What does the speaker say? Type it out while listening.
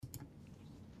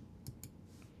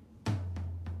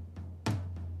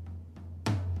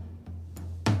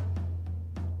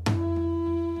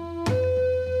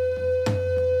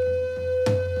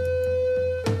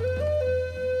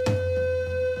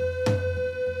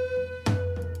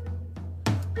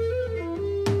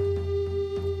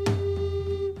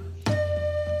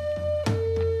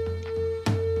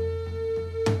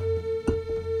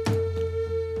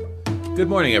Good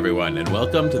morning, everyone, and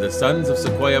welcome to the Sons of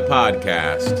Sequoia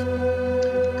podcast.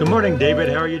 Good morning, David.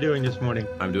 How are you doing this morning?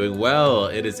 I'm doing well.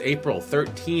 It is April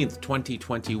 13th,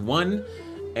 2021,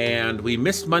 and we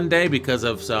missed Monday because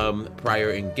of some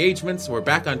prior engagements. We're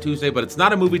back on Tuesday, but it's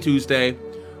not a movie Tuesday.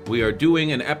 We are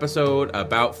doing an episode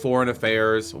about foreign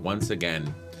affairs once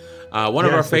again. One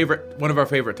of our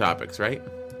favorite topics, right?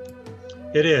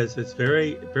 It is. It's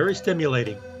very, very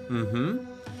stimulating. Mm-hmm.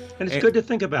 And it's good to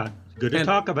think about. Good to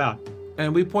talk about.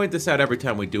 And we point this out every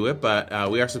time we do it, but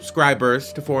we are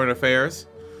subscribers to Foreign Affairs.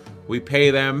 We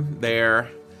pay them their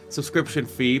subscription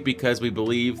fee because we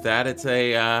believe that it's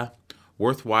a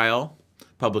worthwhile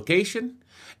publication.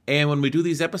 And when we do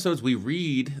these episodes, we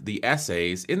read the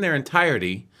essays in their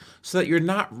entirety so that you're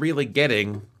not really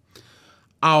getting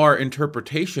our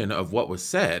interpretation of what was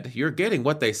said. You're getting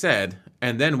what they said,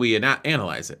 and then we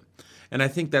analyze it. And I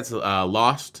think that's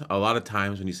lost a lot of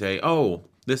times when you say, oh,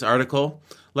 this article,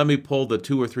 let me pull the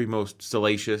 2 or 3 most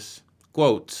salacious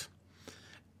quotes,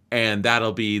 and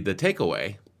that'll be the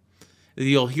takeaway.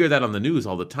 You'll hear that on the news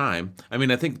all the time. I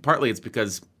mean, I think partly it's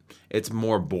because it's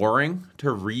more boring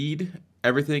to read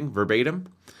everything verbatim,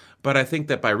 but I think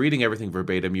that by reading everything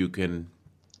verbatim, you can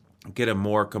get a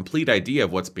more complete idea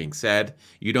of what's being said.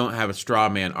 You don't have a straw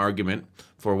man argument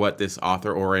for what this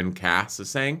author, Oren Cass, is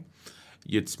saying.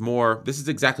 It's more, this is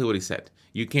exactly what he said.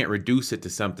 You can't reduce it to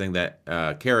something that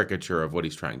caricature of what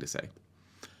he's trying to say.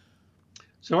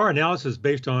 So our analysis is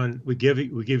based on, we give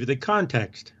you the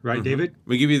context, right, Mm-hmm. David?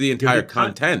 We give you the entire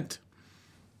content.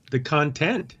 The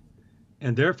content.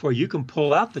 And therefore you can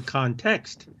pull out the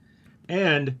context.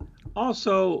 And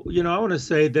also, I want to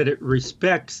say that it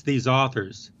respects these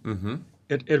authors. Mm-hmm.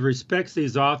 It respects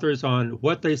these authors on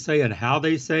what they say and how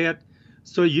they say it,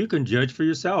 so you can judge for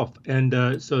yourself.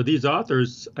 And so these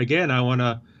authors, again,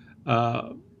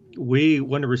 we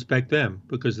want to respect them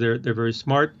because they're very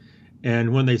smart.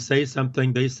 And when they say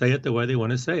something, they say it the way they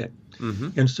want to say it.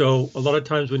 Mm-hmm. And so a lot of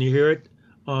times when you hear it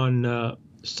on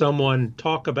someone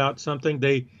talk about something,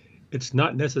 it's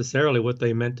not necessarily what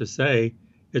they meant to say.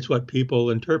 It's what people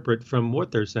interpret from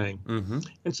what they're saying. Mm-hmm.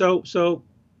 And so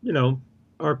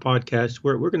our podcast,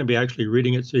 we're going to be actually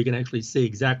reading it so you can actually see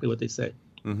exactly what they say.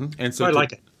 Mm-hmm. And so I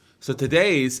like it. So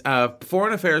today's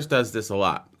Foreign Affairs does this a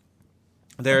lot.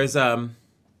 There's,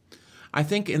 I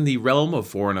think in the realm of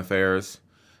foreign affairs,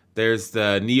 there's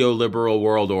the neoliberal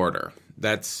world order.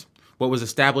 That's what was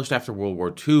established after World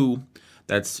War II.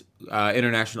 That's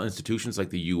international institutions like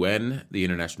the UN, the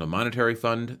International Monetary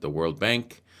Fund, the World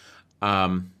Bank.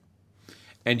 And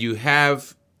you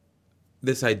have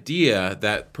this idea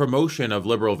that promotion of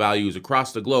liberal values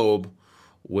across the globe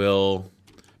will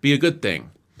be a good thing.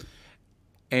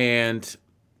 And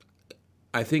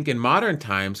I think in modern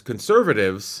times,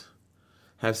 conservatives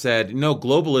have said, no,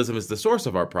 globalism is the source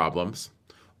of our problems.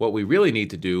 What we really need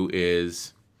to do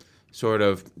is sort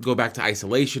of go back to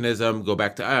isolationism, go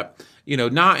back to,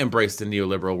 not embrace the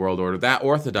neoliberal world order. That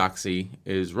orthodoxy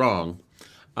is wrong.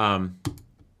 And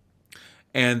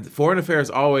foreign affairs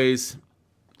always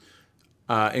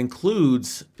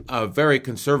includes a very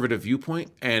conservative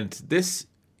viewpoint. And this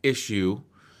issue,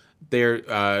 they're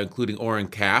including Oren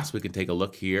Cass. We can take a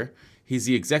look here. He's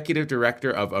the executive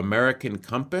director of American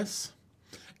Compass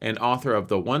and author of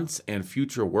The Once and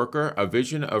Future Worker, A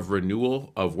Vision of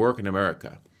Renewal of Work in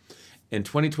America. In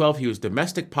 2012, he was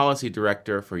domestic policy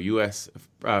director for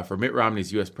Mitt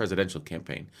Romney's U.S. presidential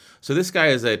campaign. So this guy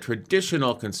is a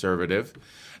traditional conservative,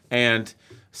 and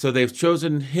so they've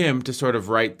chosen him to sort of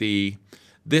write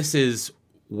this is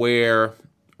where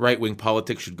right-wing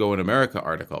politics should go in America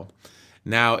article.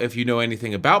 Now, if you know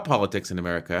anything about politics in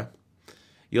America,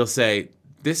 you'll say,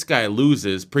 this guy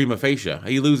loses prima facie.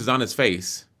 He loses on his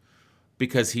face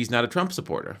because he's not a Trump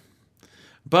supporter.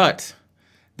 But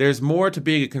there's more to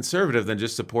being a conservative than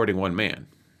just supporting one man.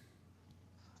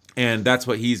 And that's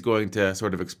what he's going to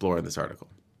sort of explore in this article.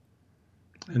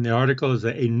 And the article is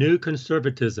a new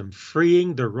conservatism,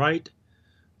 freeing the right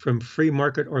from free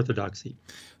market orthodoxy.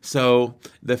 So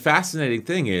the fascinating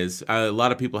thing is a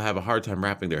lot of people have a hard time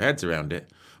wrapping their heads around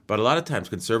it. But a lot of times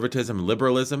conservatism and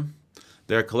liberalism,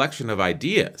 they're a collection of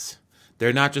ideas.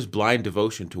 They're not just blind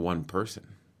devotion to one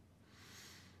person.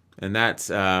 And that's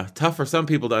tough for some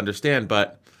people to understand,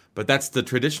 but that's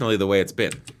traditionally the way it's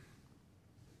been.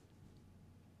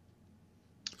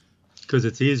 Because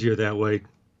it's easier that way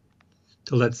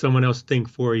to let someone else think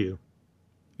for you.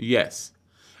 Yes.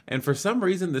 And for some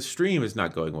reason, the stream is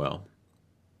not going well.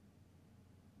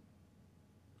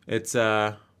 It's,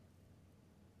 if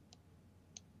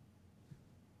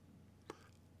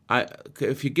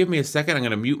you give me a second, I'm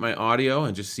going to mute my audio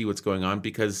and just see what's going on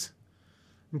because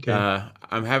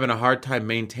I'm having a hard time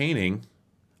maintaining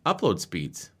upload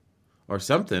speeds or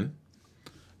something.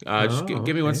 Just Oh,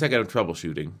 give me 1 second okay. of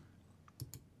troubleshooting.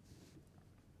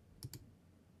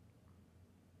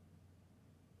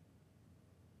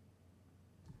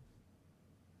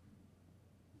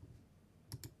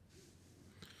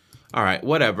 All right,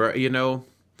 whatever.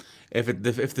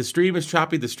 If the stream is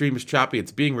choppy, the stream is choppy.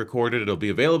 It's being recorded. It'll be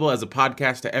available as a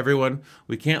podcast to everyone.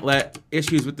 We can't let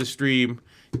issues with the stream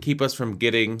keep us from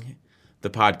getting the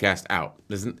podcast out.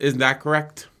 Isn't that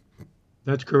correct?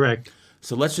 That's correct.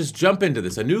 So let's just jump into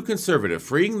this. A New Conservative,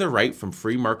 Freeing the Right from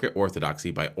Free Market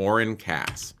Orthodoxy by Oren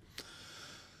Cass.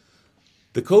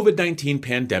 The COVID-19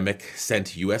 pandemic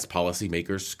sent U.S.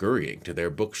 policymakers scurrying to their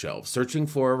bookshelves, searching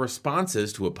for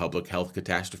responses to a public health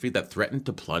catastrophe that threatened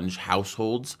to plunge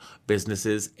households,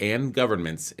 businesses, and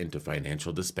governments into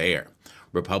financial despair.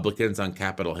 Republicans on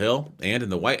Capitol Hill and in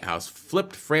the White House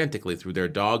flipped frantically through their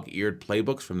dog-eared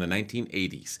playbooks from the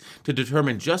 1980s to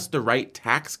determine just the right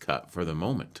tax cut for the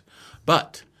moment.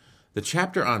 But the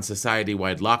chapter on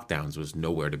society-wide lockdowns was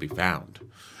nowhere to be found.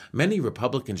 Many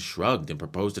Republicans shrugged and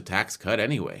proposed a tax cut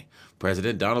anyway.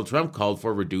 President Donald Trump called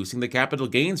for reducing the capital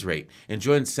gains rate and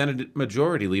joined Senate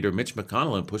Majority Leader Mitch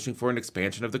McConnell in pushing for an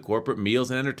expansion of the corporate meals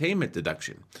and entertainment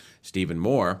deduction. Stephen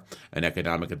Moore, an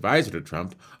economic advisor to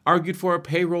Trump, argued for a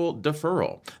payroll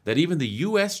deferral that even the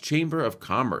U.S. Chamber of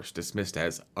Commerce dismissed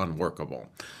as unworkable.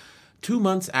 2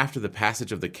 months after the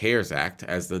passage of the CARES Act,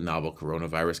 as the novel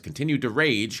coronavirus continued to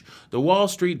rage, the Wall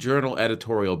Street Journal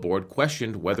editorial board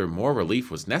questioned whether more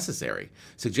relief was necessary,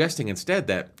 suggesting instead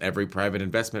that every private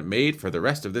investment made for the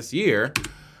rest of this year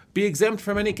be exempt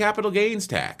from any capital gains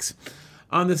tax.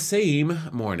 On the same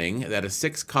morning that a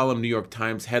 6-column New York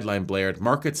Times headline blared,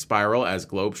 "Market Spiral as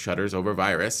Globe Shudders Over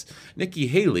Virus," Nikki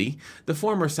Haley, the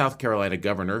former South Carolina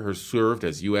governor who served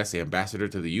as U.S. ambassador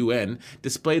to the UN,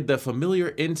 displayed the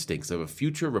familiar instincts of a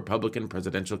future Republican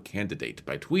presidential candidate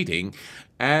by tweeting,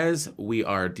 "As we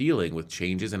are dealing with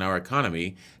changes in our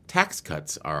economy, tax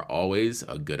cuts are always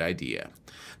a good idea."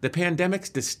 The pandemic's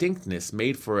distinctness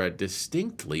made for a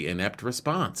distinctly inept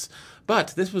response.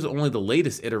 But this was only the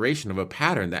latest iteration of a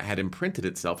pattern that had imprinted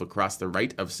itself across the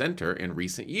right of center in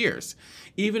recent years.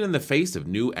 Even in the face of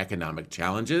new economic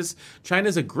challenges,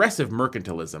 China's aggressive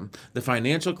mercantilism, the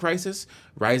financial crisis,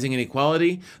 rising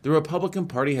inequality, the Republican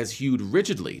Party has hewed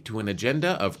rigidly to an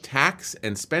agenda of tax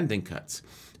and spending cuts,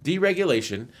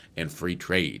 deregulation, and free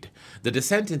trade. The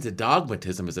descent into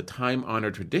dogmatism is a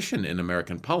time-honored tradition in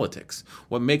American politics.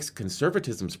 What makes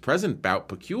conservatism's present bout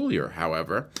peculiar,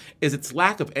 however, is its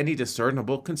lack of any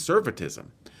discernible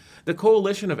conservatism. The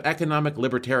coalition of economic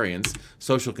libertarians,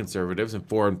 social conservatives, and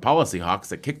foreign policy hawks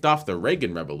that kicked off the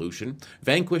Reagan Revolution,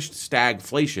 vanquished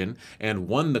stagflation, and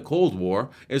won the Cold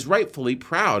War is rightfully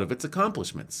proud of its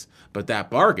accomplishments. But that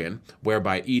bargain,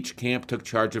 whereby each camp took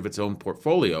charge of its own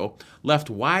portfolio, left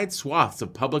wide swaths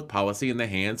of public policy in the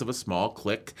hands of a small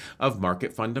clique of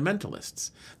market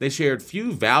fundamentalists. They shared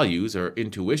few values or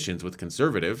intuitions with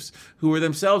conservatives, who were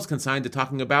themselves consigned to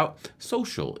talking about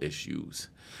social issues.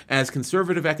 As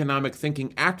conservative economic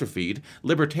thinking atrophied,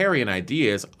 libertarian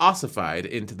ideas ossified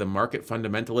into the market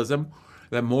fundamentalism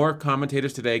that more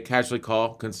commentators today casually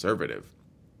call conservative.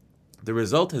 The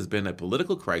result has been a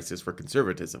political crisis for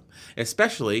conservatism,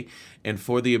 especially and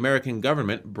for the American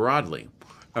government broadly.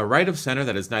 A right of center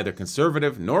that is neither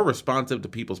conservative nor responsive to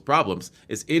people's problems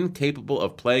is incapable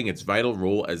of playing its vital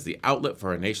role as the outlet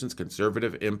for a nation's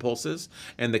conservative impulses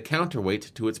and the counterweight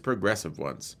to its progressive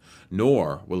ones.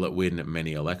 Nor will it win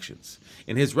many elections.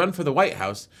 In his run for the White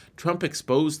House, Trump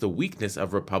exposed the weakness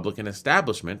of Republican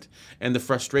establishment and the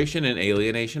frustration and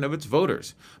alienation of its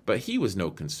voters. But he was no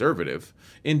conservative.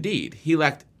 Indeed, he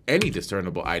lacked any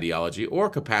discernible ideology or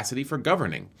capacity for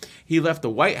governing. He left the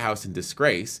White House in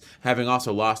disgrace, having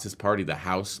also lost his party the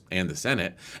House and the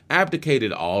Senate,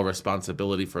 abdicated all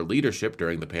responsibility for leadership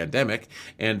during the pandemic,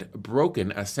 and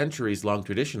broken a centuries-long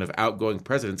tradition of outgoing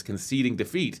presidents conceding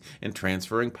defeat and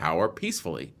transferring power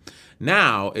peacefully.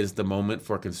 Now is the moment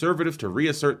for conservatives to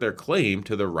reassert their claim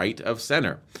to the right of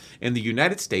center. In the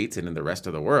United States and in the rest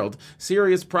of the world,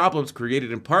 serious problems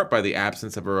created in part by the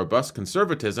absence of a robust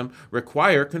conservatism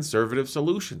require conservative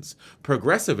solutions.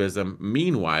 Progressivism,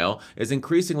 meanwhile, is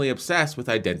increasingly obsessed with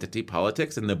identity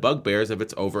politics and the bugbears of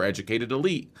its overeducated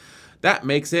elite. That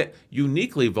makes it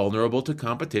uniquely vulnerable to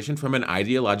competition from an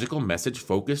ideological message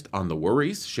focused on the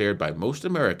worries shared by most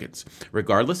Americans,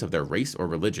 regardless of their race or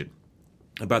religion.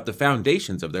 about the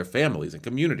foundations of their families and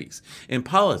communities. In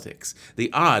politics,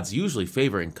 the odds usually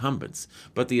favor incumbents,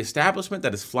 but the establishment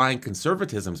that is flying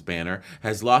conservatism's banner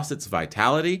has lost its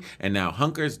vitality and now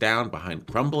hunkers down behind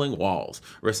crumbling walls,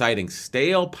 reciting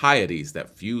stale pieties that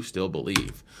few still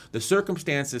believe. The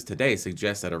circumstances today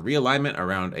suggest that a realignment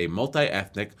around a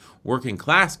multi-ethnic,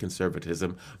 working-class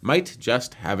conservatism might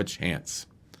just have a chance.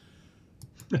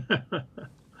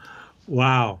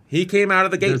 Wow. He came out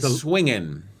of the gate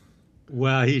swinging.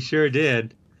 Well, he sure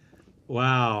did.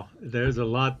 Wow, there's a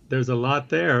lot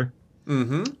there.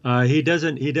 Mm-hmm. He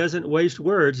doesn't waste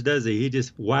words, does he? He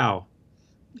just wow,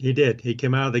 he did. He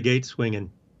came out of the gate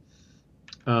swinging.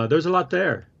 There's a lot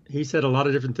there. He said a lot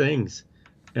of different things,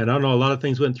 and I don't know. A lot of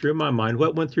things went through my mind.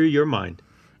 What went through your mind?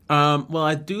 Well,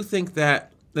 I do think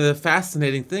that the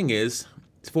fascinating thing is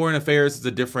Foreign Affairs is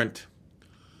a different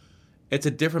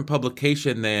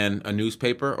publication than a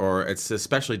newspaper, or it's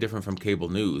especially different from cable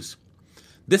news.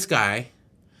 This guy,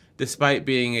 despite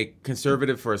being a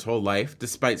conservative for his whole life,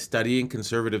 despite studying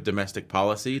conservative domestic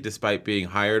policy, despite being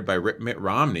hired by Mitt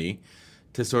Romney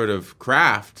to sort of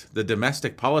craft the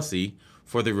domestic policy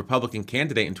for the Republican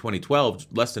candidate in 2012,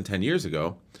 less than 10 years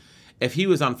ago, if he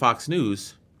was on Fox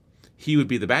News, he would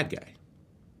be the bad guy.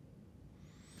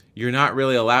 You're not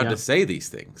really allowed to say these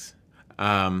things.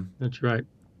 That's right.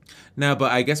 Now,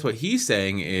 but I guess what he's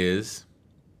saying is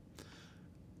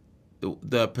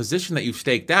the position that you've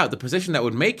staked out, the position that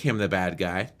would make him the bad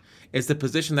guy, is the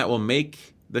position that will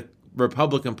make the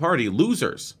Republican Party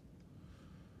losers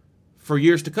for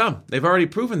years to come. They've already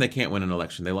proven they can't win an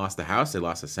election. They lost the House, they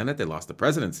lost the Senate, they lost the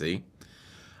presidency.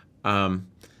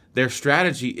 Their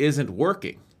strategy isn't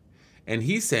working. And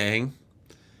he's saying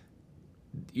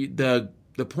the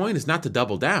point is not to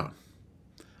double down.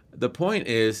 The point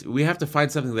is we have to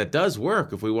find something that does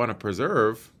work if we want to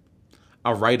preserve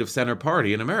a right-of-center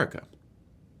party in America.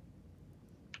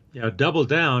 Yeah, double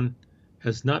down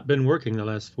has not been working the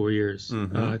last 4 years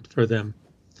for them.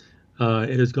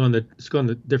 It has gone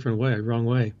the different way, wrong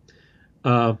way.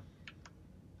 And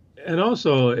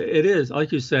also, it is,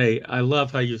 like you say, I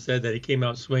love how you said that he came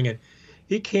out swinging.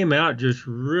 He came out just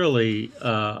really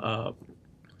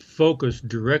focused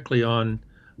directly on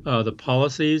the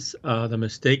policies, the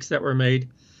mistakes that were made,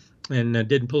 and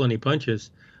didn't pull any punches.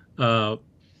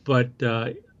 But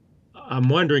I'm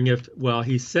wondering if, while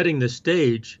he's setting the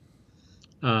stage,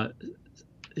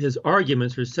 his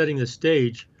arguments are setting the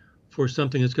stage for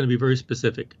something that's going to be very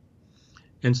specific.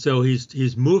 And so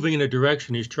he's moving in a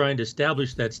direction. He's trying to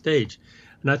establish that stage.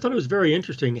 And I thought it was very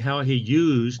interesting how he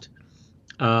used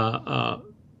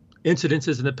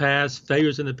incidences in the past,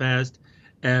 failures in the past,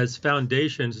 as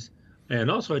foundations, and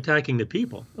also attacking the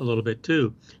people a little bit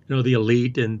too. You know, the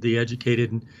elite and the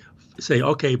educated, and say,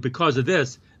 okay, because of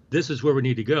this is where we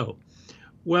need to go.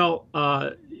 Well,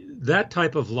 that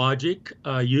type of logic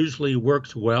usually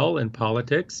works well in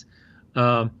politics.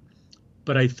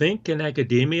 But I think in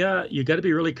academia, you got to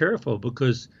be really careful,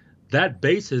 because that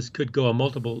basis could go in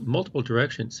multiple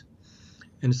directions.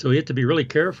 And so you have to be really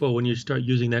careful when you start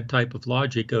using that type of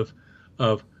logic of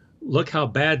look how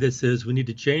bad this is, we need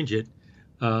to change it.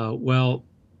 Well,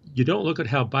 you don't look at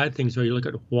how bad things are, you look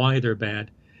at why they're bad.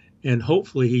 And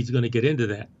hopefully he's going to get into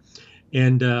that.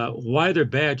 And why they're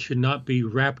bad should not be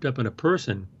wrapped up in a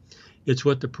person. It's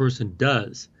what the person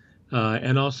does.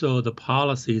 And also the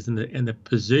policies and the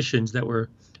positions that were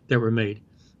made,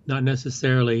 not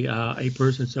necessarily a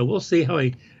person. So we'll see how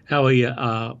he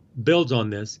builds on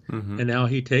this and how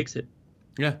he takes it.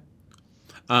 Yeah.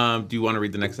 Do you want to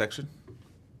read the next section?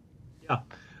 Yeah.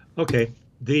 Okay.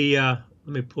 Let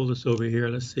me pull this over here.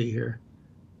 Let's see here.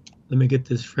 Let me get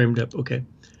this framed up. Okay.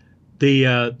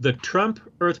 The Trump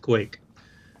earthquake.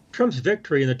 Trump's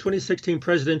victory in the 2016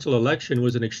 presidential election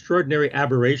was an extraordinary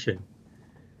aberration.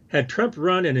 Had Trump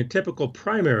run in a typical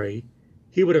primary,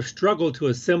 he would have struggled to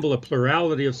assemble a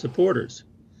plurality of supporters.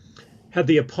 Had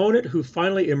the opponent who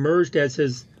finally emerged as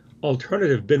his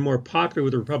alternative been more popular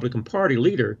with the Republican Party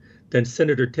leader than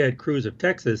Senator Ted Cruz of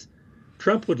Texas,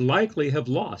 Trump would likely have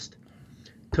lost.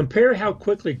 Compare how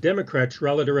quickly Democrats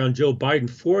rallied around Joe Biden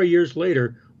 4 years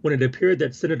later, when it appeared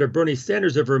that Senator Bernie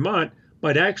Sanders of Vermont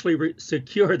might actually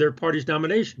secure their party's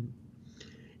nomination.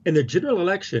 In the general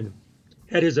election,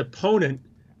 had his opponent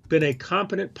been a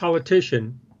competent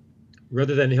politician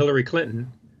rather than Hillary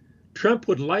Clinton, Trump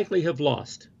would likely have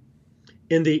lost.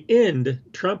 In the end,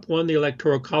 Trump won the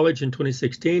Electoral College in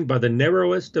 2016 by the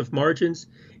narrowest of margins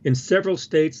in several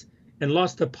states and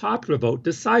lost the popular vote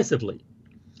decisively.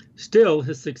 Still,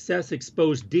 his success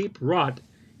exposed deep rot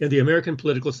in the American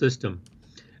political system.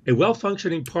 A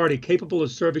well-functioning party capable of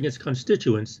serving its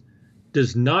constituents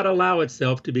does not allow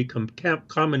itself to be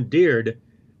commandeered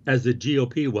as the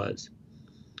GOP was.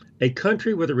 A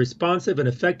country with a responsive and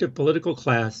effective political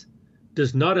class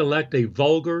does not elect a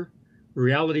vulgar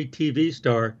reality TV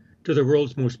star to the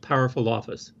world's most powerful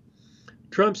office.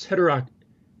 Trump's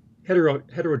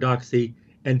heterodoxy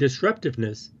and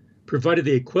disruptiveness provided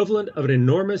the equivalent of an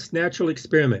enormous natural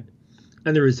experiment,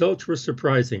 and the results were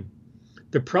surprising.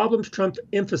 The problems Trump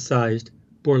emphasized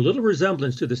bore little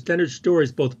resemblance to the standard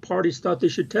stories both parties thought they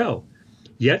should tell,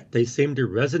 yet they seemed to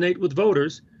resonate with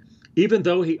voters, even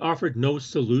though he offered no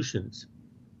solutions.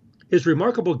 His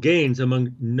remarkable gains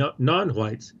among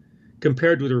non-whites,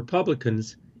 compared with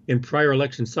Republicans in prior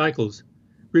election cycles,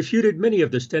 refuted many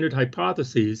of the standard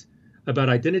hypotheses about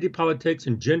identity politics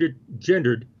and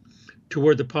gendered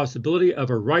toward the possibility of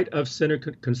a right-of-center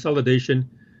consolidating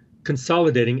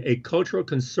a cultural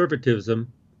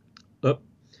conservatism,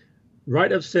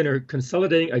 right-of-center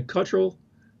consolidating a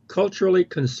culturally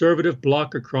conservative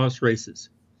bloc across races.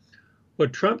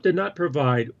 What Trump did not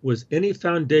provide was any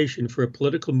foundation for a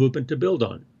political movement to build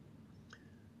on.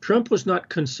 Trump was not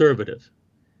conservative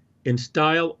in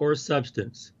style or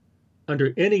substance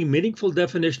under any meaningful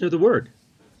definition of the word,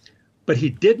 but he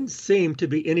didn't seem to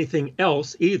be anything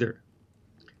else either.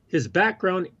 His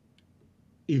background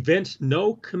evinced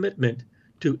no commitment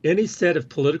to any set of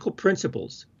political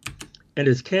principles, and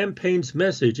his campaign's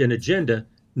message and agenda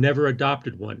never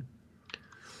adopted one.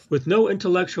 With no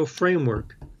intellectual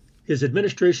framework, his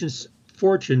administration's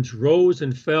fortunes rose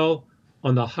and fell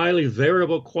on the highly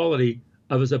variable quality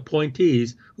of his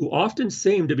appointees, who often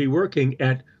seemed to be working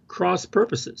at cross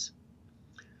purposes.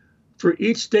 For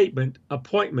each statement,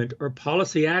 appointment, or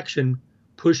policy action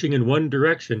pushing in one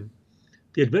direction,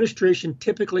 the administration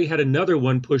typically had another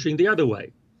one pushing the other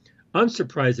way.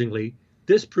 Unsurprisingly,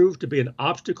 this proved to be an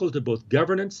obstacle to both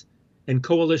governance and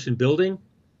coalition building,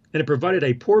 and it provided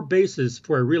a poor basis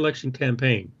for a re-election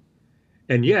campaign.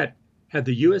 And yet, had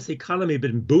the U.S. economy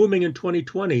been booming in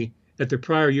 2020 at the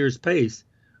prior year's pace,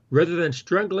 rather than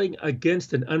struggling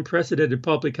against an unprecedented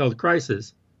public health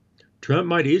crisis, Trump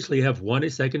might easily have won a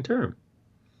second term.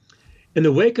 In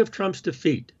the wake of Trump's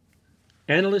defeat,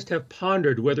 analysts have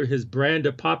pondered whether his brand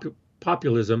of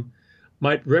populism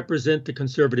might represent the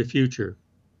conservative future.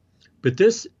 But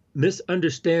this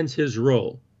misunderstands his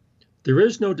role. There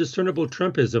is no discernible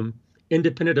Trumpism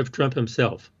independent of Trump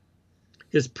himself.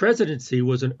 His presidency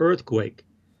was an earthquake,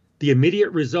 the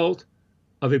immediate result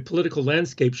of a political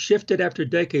landscape shifted after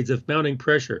decades of mounting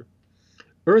pressure.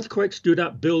 Earthquakes do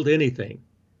not build anything.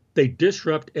 They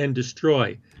disrupt and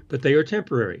destroy, but they are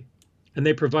temporary, and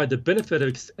they provide the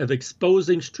benefit of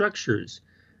exposing structures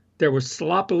that were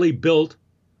sloppily built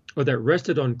or that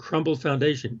rested on crumbled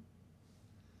foundation.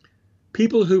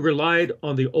 People who relied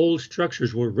on the old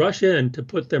structures will rush in to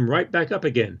put them right back up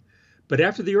again. But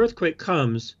after the earthquake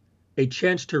comes a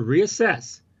chance to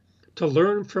reassess, to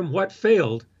learn from what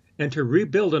failed, and to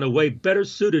rebuild in a way better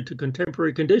suited to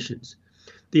contemporary conditions.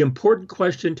 The important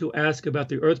question to ask about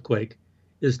the earthquake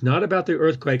is not about the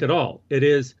earthquake at all. It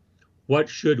is, what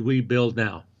should we build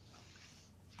now?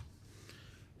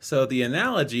 So the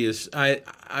analogy is,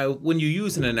 when you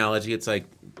use an analogy, it's like,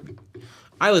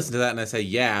 I listen to that and I say,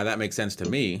 yeah, that makes sense to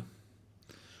me.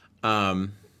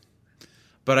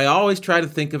 But I always try to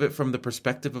think of it from the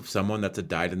perspective of someone that's a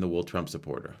dyed-in-the-wool Trump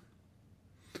supporter.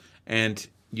 And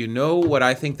you know what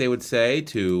I think they would say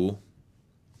to,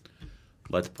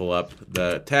 let's pull up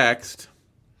the text.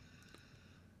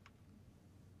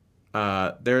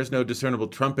 There is no discernible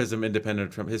Trumpism independent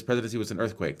of Trump. His presidency was an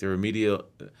earthquake. The remedial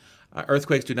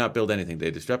earthquakes do not build anything.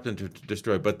 They disrupt and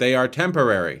destroy, but they are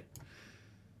temporary.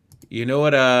 You know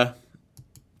what a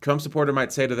Trump supporter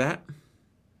might say to that?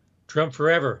 Trump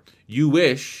forever. You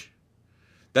wish.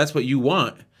 That's what you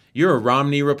want. You're a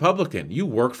Romney Republican. You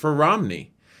work for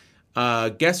Romney.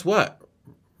 Guess what?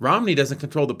 Romney doesn't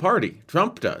control the party.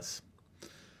 Trump does.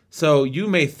 So you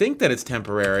may think that it's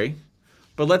temporary,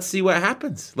 but let's see what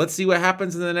happens. Let's see what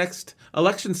happens in the next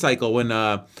election cycle when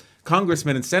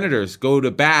congressmen and senators go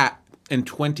to bat in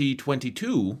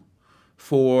 2022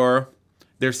 for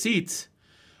their seats.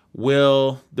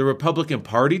 Will the Republican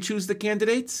Party choose the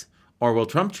candidates, or will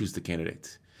Trump choose the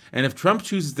candidates? And if Trump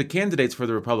chooses the candidates for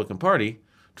the Republican Party,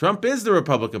 Trump is the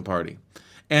Republican Party.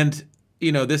 And,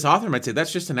 you know, this author might say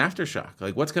that's just an aftershock.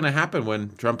 Like, what's going to happen when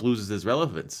Trump loses his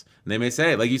relevance? And they may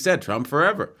say, like you said, Trump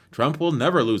forever. Trump will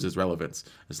never lose his relevance.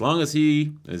 As long as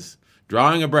he is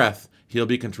drawing a breath, he'll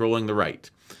be controlling the right.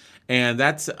 And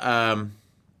that's not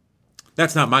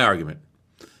my argument.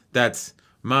 That's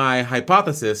my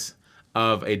hypothesis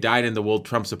of a dyed-in-the-wool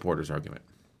Trump supporters argument.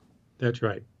 That's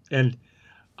right. And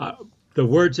the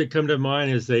words that come to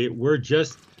mind is we're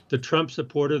just the Trump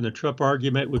supporter, and the Trump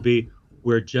argument would be,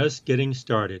 we're just getting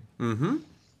started. Mm-hmm.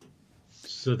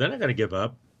 So they're not going to give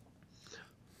up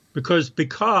because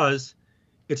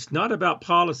it's not about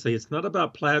policy, it's not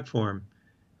about platform,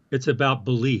 it's about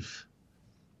belief,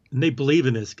 and they believe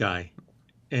in this guy,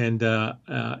 and a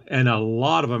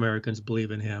lot of Americans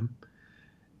believe in him,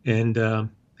 and the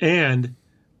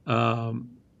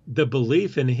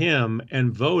belief in him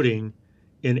and voting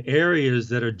in areas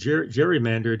that are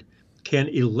gerrymandered can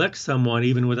elect someone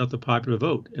even without the popular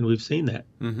vote, and we've seen that.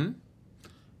 Mm-hmm.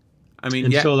 I mean,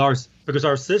 And yeah, so because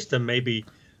our system maybe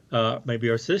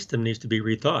our system needs to be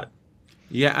rethought.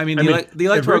 yeah. I mean, the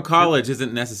electoral college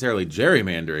isn't necessarily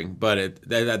gerrymandering, but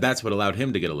that's what allowed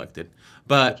him to get elected.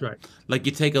 But That's right. like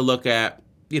you take a look at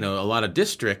a lot of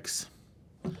districts,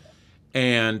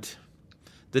 and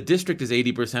the district is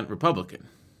 80% Republican.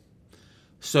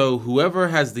 So whoever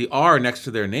has the R next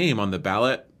to their name on the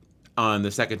ballot on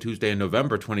the second Tuesday in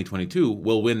November 2022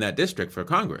 will win that district for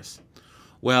Congress.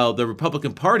 Well, the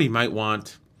Republican Party might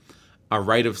want a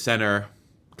right-of-center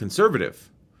conservative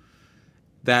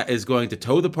that is going to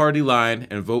toe the party line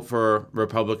and vote for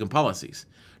Republican policies.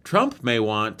 Trump may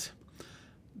want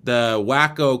the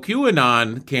wacko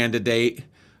QAnon candidate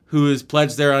who has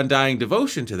pledged their undying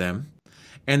devotion to them.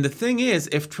 And the thing is,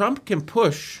 if Trump can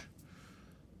push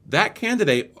that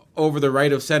candidate over the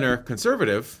right-of-center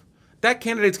conservative, that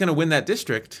candidate's going to win that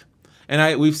district.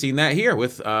 And we've seen that here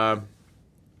with our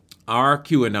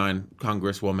QAnon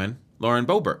Congresswoman, Lauren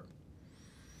Boebert.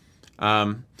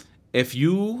 If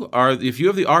you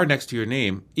have the R next to your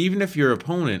name, even if your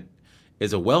opponent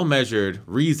is a well-measured,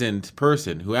 reasoned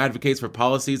person who advocates for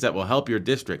policies that will help your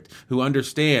district, who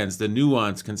understands the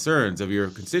nuanced concerns of your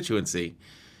constituency,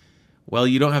 well,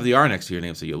 you don't have the R next to your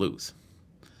name, so you lose.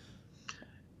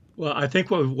 Well, I think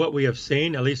what we have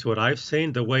seen, at least what I've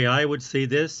seen, the way I would see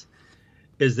this,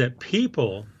 is that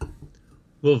people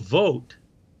will vote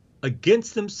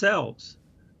against themselves.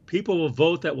 People will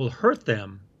vote that will hurt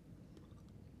them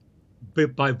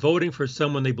by voting for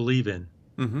someone they believe in.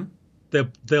 Mm-hmm.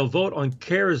 They'll vote on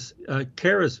charismatic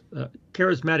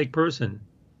person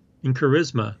in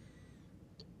charisma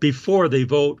before they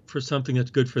vote for something that's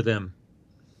good for them,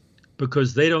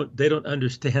 because they don't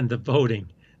understand the voting.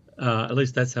 At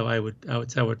least that's how I would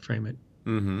frame it.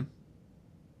 Mm-hmm.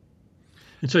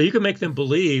 And so you can make them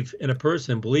believe in a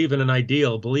person, believe in an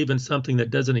ideal, believe in something that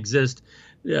doesn't exist.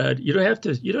 You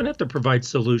don't have to provide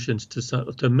solutions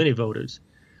to many voters.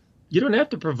 You don't have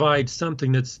to provide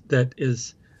something that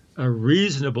is a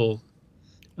reasonable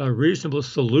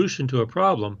solution to a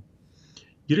problem.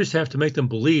 You just have to make them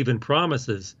believe in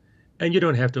promises, and you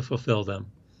don't have to fulfill them.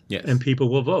 Yes. And people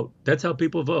will vote. That's how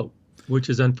people vote, which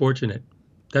is unfortunate.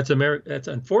 That's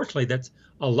unfortunately that's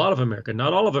a lot of America,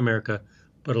 not all of America,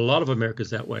 but a lot of America is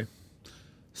that way.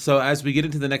 So as we get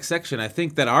into the next section, I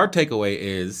think that our takeaway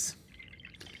is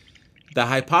the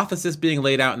hypothesis being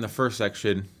laid out in the first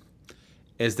section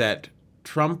is that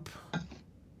Trump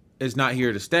is not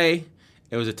here to stay.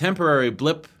 It was a temporary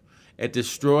blip. It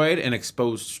destroyed and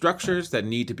exposed structures that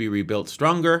need to be rebuilt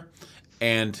stronger.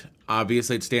 And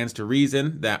obviously it stands to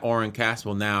reason that Orrin Cass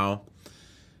will now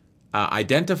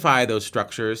identify those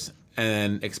structures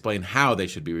and explain how they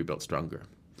should be rebuilt stronger.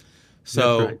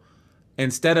 So That's right.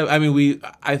 instead of,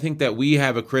 I think that we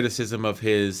have a criticism of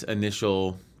his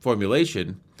initial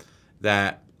formulation,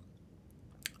 that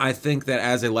I think that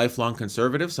as a lifelong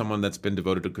conservative, someone that's been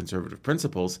devoted to conservative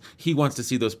principles, he wants to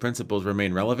see those principles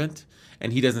remain relevant,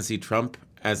 and he doesn't see Trump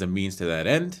as a means to that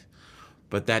end.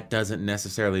 But that doesn't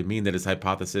necessarily mean that his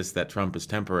hypothesis that Trump is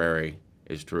temporary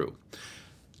is true.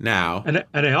 Now, and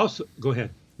I also go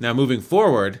ahead. Now, moving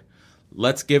forward,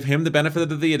 let's give him the benefit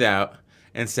of the doubt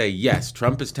and say, yes,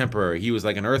 Trump is temporary. He was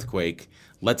like an earthquake.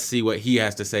 Let's see what he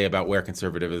has to say about where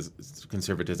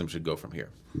conservatism should go from here.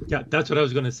 Yeah, that's what I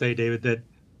was going to say, David, that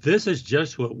this is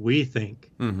just what we think.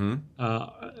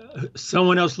 Mm-hmm.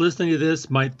 Someone else listening to this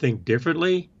might think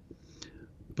differently.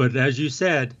 But as you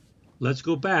said, let's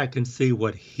go back and see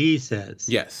what he says.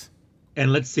 Yes.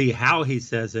 And let's see how he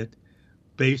says it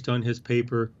based on his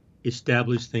paper,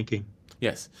 Established Thinking.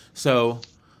 Yes. So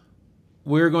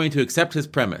we're going to accept his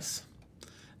premise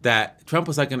that Trump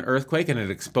was like an earthquake, and it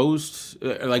exposed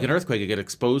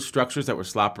structures that were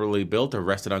sloppily built or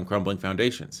rested on crumbling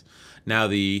foundations. Now,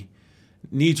 the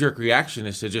knee-jerk reaction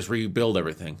is to just rebuild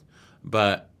everything.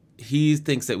 But he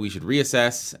thinks that we should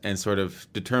reassess and sort of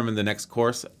determine the next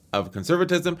course of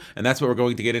conservatism, and that's what we're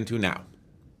going to get into now.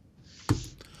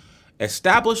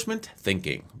 Establishment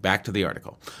thinking. Back to the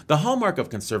article. The hallmark of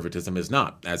conservatism is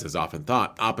not, as is often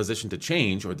thought, opposition to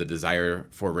change or the desire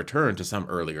for return to some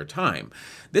earlier time.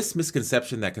 This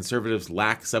misconception that conservatives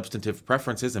lack substantive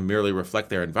preferences and merely reflect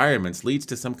their environments leads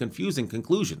to some confusing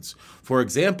conclusions. For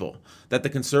example, that the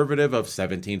conservative of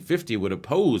 1750 would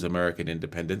oppose American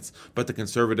independence, but the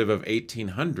conservative of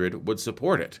 1800 would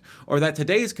support it. Or that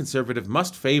today's conservative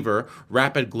must favor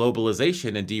rapid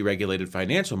globalization and deregulated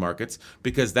financial markets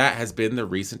because that has been the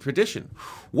recent tradition.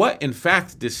 What, in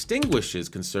fact, distinguishes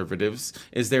conservatives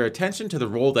is their attention to the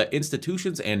role that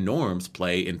institutions and norms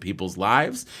play in people's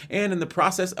lives and in the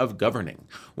process of governing.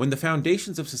 When the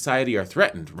foundations of society are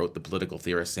threatened, wrote the political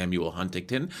theorist Samuel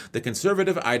Huntington, the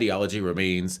conservative ideology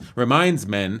reminds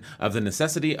men of the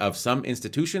necessity of some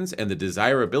institutions and the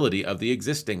desirability of the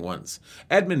existing ones.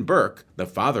 Edmund Burke, the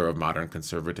father of modern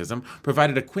conservatism,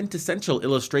 provided a quintessential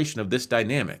illustration of this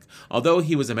dynamic. Although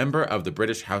he was a member of the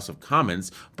British House of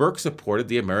Commons, Burke supported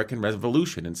the American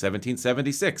Revolution in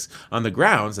 1776 on the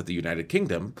grounds that the United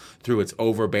Kingdom, through its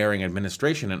overbearing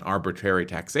administration and arbitrary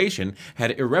taxation,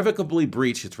 had irrevocably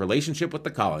breached its relationship with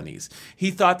the colonies. He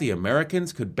thought the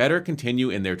Americans could better continue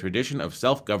in their tradition of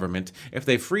self-government if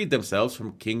they freed themselves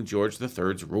from King George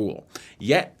III's rule.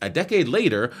 Yet, a decade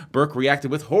later, Burke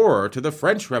reacted with horror to the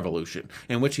French Revolution,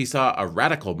 in which he saw a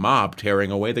radical mob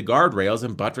tearing away the guardrails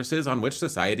and buttresses on which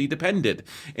society depended.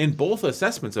 In both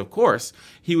assessments, of course,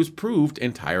 he was proved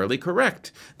entirely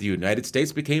correct. The United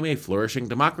States became a flourishing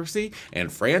democracy,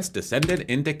 and France descended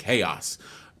into chaos.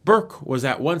 Burke was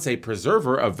at once a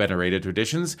preserver of venerated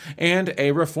traditions and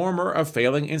a reformer of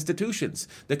failing institutions.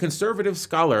 The conservative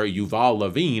scholar Yuval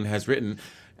Levine has written,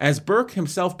 as Burke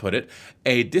himself put it,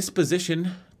 a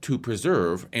disposition to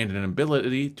preserve and an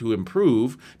ability to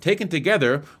improve, taken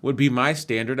together, would be my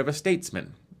standard of a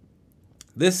statesman.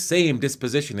 This same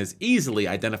disposition is easily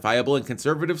identifiable in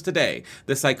conservatives today.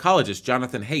 The psychologist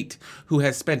Jonathan Haidt, who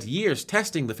has spent years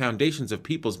testing the foundations of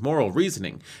people's moral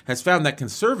reasoning, has found that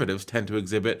conservatives tend to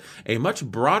exhibit a much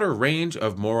broader range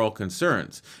of moral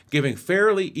concerns, giving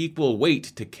fairly equal weight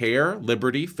to care,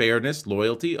 liberty, fairness,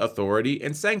 loyalty, authority,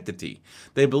 and sanctity.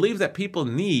 They believe that people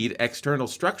need external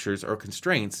structures or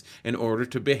constraints in order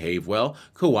to behave well,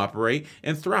 cooperate,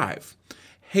 and thrive.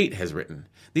 Haidt has written,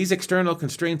 these external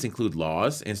constraints include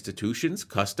laws, institutions,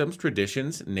 customs,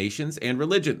 traditions, nations, and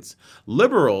religions.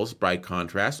 Liberals, by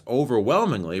contrast,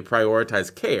 overwhelmingly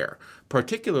prioritize care,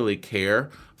 particularly care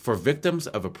for victims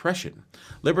of oppression.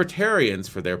 Libertarians,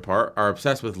 for their part, are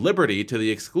obsessed with liberty to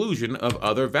the exclusion of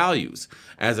other values.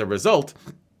 As a result,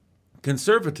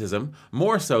 conservatism,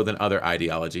 more so than other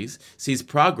ideologies, sees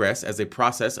progress as a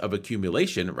process of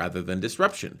accumulation rather than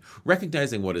disruption,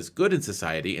 recognizing what is good in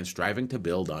society and striving to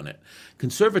build on it.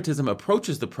 Conservatism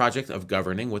approaches the project of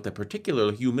governing with a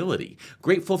particular humility,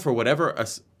 grateful for whatever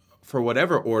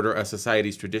order a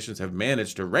society's traditions have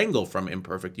managed to wrangle from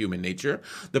imperfect human nature.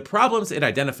 The problems it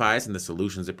identifies and the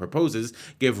solutions it proposes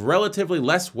give relatively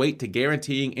less weight to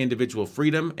guaranteeing individual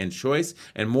freedom and choice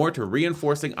and more to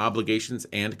reinforcing obligations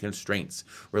and constraints,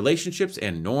 relationships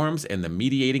and norms, and the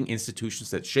mediating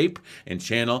institutions that shape and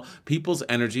channel people's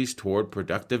energies toward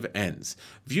productive ends.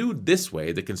 Viewed this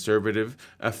way, the conservative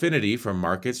affinity for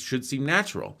markets should seem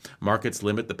natural. Markets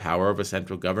limit the power of a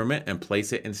central government and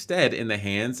place it instead in the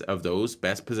hands of those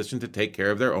best positioned to take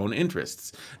care of their own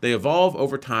interests. They evolve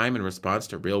over time in response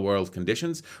to real-world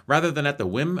conditions rather than at the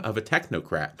whim of a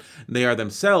technocrat. They are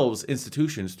themselves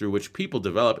institutions through which people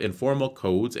develop informal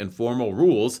codes and formal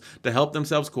rules to help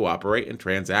themselves cooperate and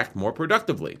transact more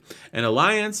productively. An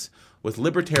alliance with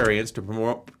libertarians to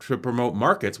promote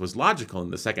markets was logical in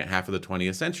the second half of the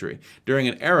 20th century, during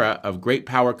an era of great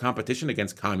power competition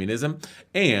against communism,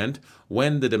 and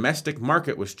when the domestic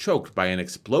market was choked by an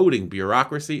exploding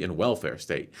bureaucracy and welfare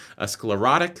state, a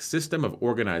sclerotic system of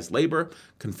organized labor,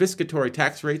 confiscatory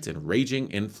tax rates, and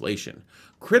raging inflation.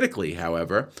 Critically,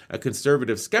 however, a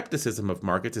conservative skepticism of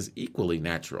markets is equally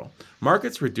natural.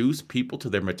 Markets reduce people to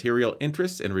their material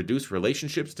interests and reduce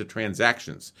relationships to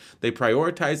transactions. They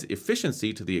prioritize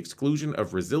efficiency to the exclusion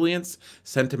of resilience,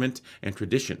 sentiment, and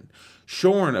tradition.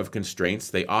 Shorn of constraints,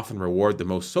 they often reward the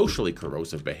most socially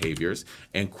corrosive behaviors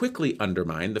and quickly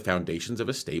undermine the foundations of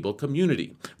a stable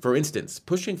community. For instance,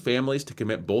 pushing families to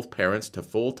commit both parents to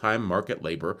full-time market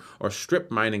labor or strip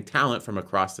mining talent from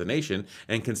across the nation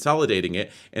and consolidating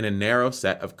it in a narrow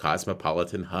set of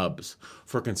cosmopolitan hubs.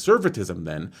 For conservatism,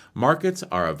 then, markets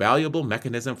are a valuable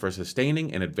mechanism for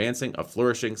sustaining and advancing a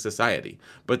flourishing society,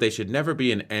 but they should never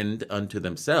be an end unto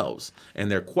themselves,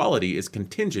 and their quality is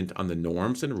contingent on the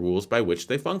norms and rules by which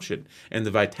they function, and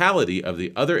the vitality of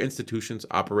the other institutions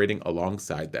operating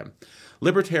alongside them.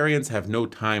 Libertarians have no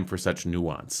time for such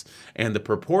nuance, and the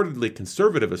purportedly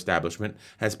conservative establishment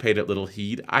has paid it little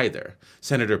heed either.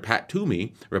 Senator Pat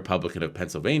Toomey, Republican of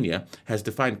Pennsylvania, has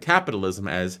defined capitalism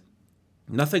as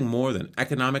nothing more than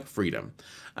economic freedom,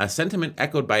 a sentiment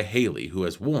echoed by Haley, who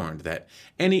has warned that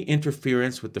any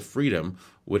interference with the freedom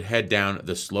would head down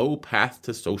the slow path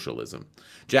to socialism.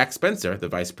 Jack Spencer, the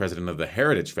vice president of the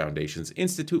Heritage Foundation's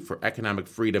Institute for Economic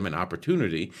Freedom and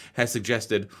Opportunity, has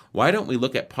suggested, why don't we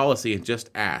look at policy and just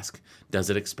ask, does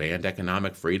it expand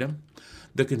economic freedom?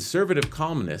 The conservative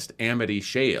columnist Amity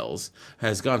Shales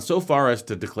has gone so far as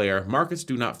to declare, markets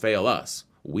do not fail us,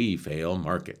 we fail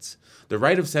markets. The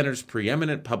right of center's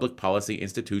preeminent public policy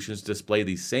institutions display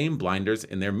these same blinders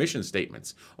in their mission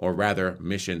statements, or rather,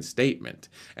 mission statement,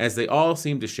 as they all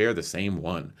seem to share the same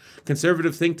one.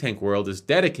 Conservative think tank world is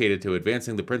dedicated to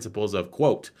advancing the principles of,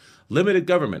 quote, limited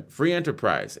government, free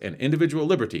enterprise, and individual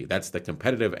liberty, that's the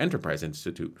Competitive Enterprise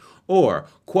Institute, or,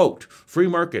 quote, free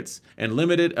markets and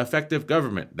limited effective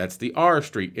government, that's the R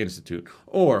Street Institute,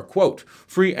 or, quote,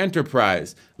 free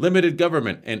enterprise, limited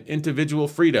government, and individual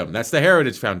freedom, that's the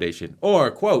Heritage Foundation,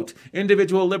 or, quote,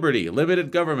 individual liberty,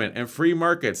 limited government, and free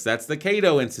markets, that's the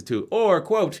Cato Institute, or,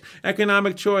 quote,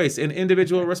 economic choice and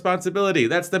individual responsibility,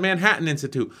 that's the Manhattan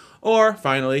Institute, or,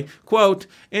 finally, quote,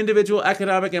 individual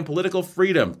economic and political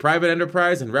freedom, private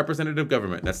enterprise, and representative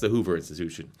government. That's the Hoover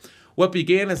Institution. What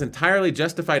began as entirely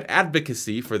justified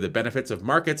advocacy for the benefits of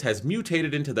markets has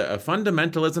mutated into a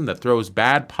fundamentalism that throws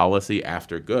bad policy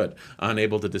after good,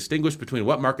 unable to distinguish between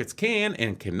what markets can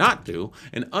and cannot do,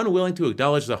 and unwilling to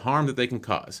acknowledge the harm that they can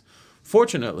cause.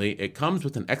 Fortunately, it comes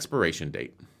with an expiration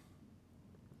date.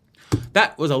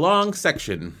 That was a long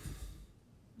section.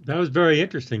 That was very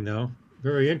interesting, though.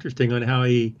 Very interesting on how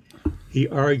he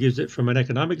argues it from an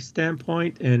economic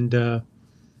standpoint and a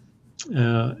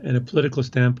political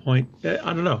standpoint.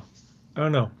 I don't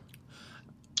know.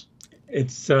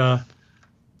 It's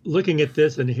looking at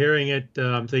this and hearing it.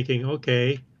 I'm thinking,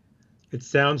 okay, it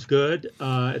sounds good.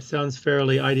 It sounds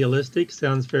fairly idealistic.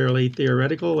 Sounds fairly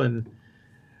theoretical, and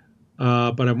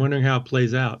but I'm wondering how it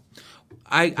plays out.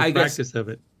 I practice guess of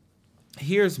it.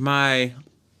 Here's my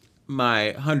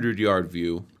 100-yard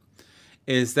view.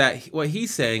 Is that what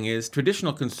he's saying is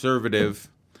traditional conservative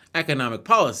economic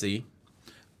policy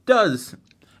does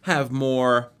have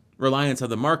more reliance on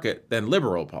the market than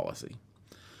liberal policy.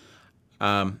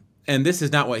 And this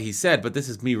is not what he said, but this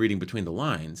is me reading between the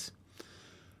lines.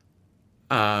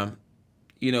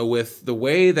 With the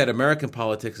way that American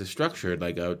politics is structured,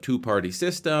 like a two-party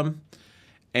system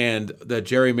and the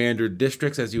gerrymandered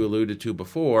districts, as you alluded to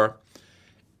before,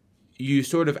 you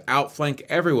sort of outflank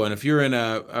everyone. If you're in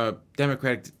a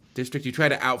Democratic district, you try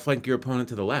to outflank your opponent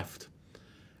to the left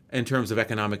in terms of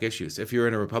economic issues. If you're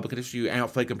in a Republican district, you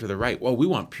outflank them to the right. Well, we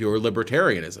want pure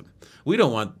libertarianism. We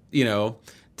don't want,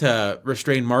 to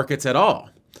restrain markets at all.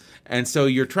 And so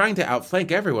you're trying to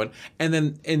outflank everyone. And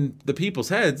then in the people's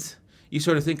heads, you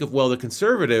sort of think of, well, the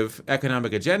conservative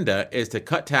economic agenda is to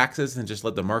cut taxes and just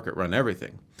let the market run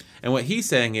everything. And what he's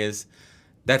saying is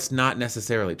that's not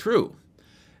necessarily true.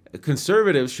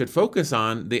 Conservatives should focus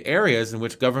on the areas in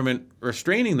which government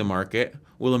restraining the market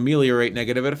will ameliorate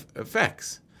negative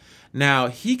effects. Now,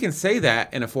 he can say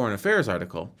that in a foreign affairs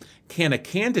article. Can a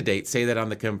candidate say that on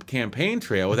the campaign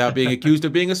trail without being accused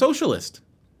of being a socialist?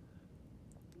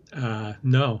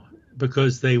 No,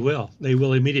 because they will. They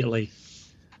will immediately.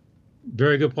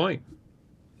 Very good point.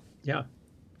 Yeah.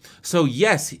 So,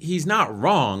 yes, he's not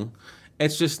wrong.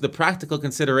 It's just the practical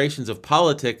considerations of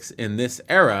politics in this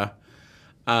era.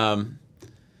 I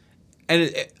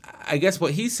guess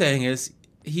what he's saying is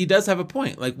he does have a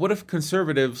point. Like, what if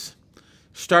conservatives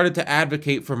started to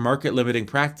advocate for market-limiting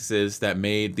practices that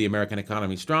made the American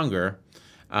economy stronger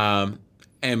and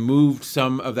moved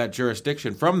some of that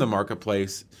jurisdiction from the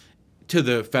marketplace to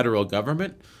the federal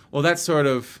government? Well, that's sort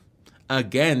of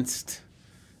against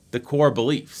the core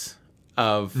beliefs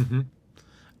of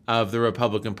the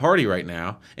Republican Party right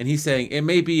now. And he's saying it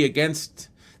may be against...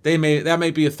 that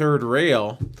may be a third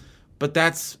rail, but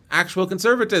that's actual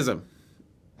conservatism.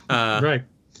 Right.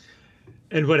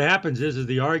 And what happens is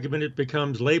the argument, it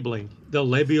becomes labeling. They'll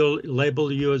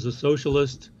label you as a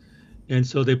socialist, and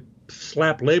so they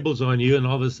slap labels on you, and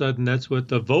all of a sudden that's what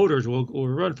the voters will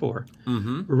run for,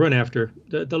 run after,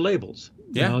 the labels.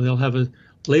 Yeah. They'll have a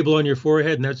label on your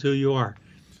forehead, and that's who you are.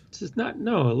 It's not.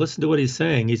 No, listen to what he's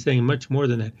saying. He's saying much more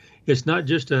than that. It's not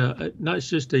just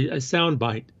a sound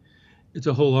bite. It's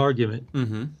a whole argument.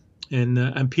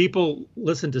 And people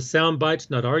listen to sound bites,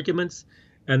 not arguments,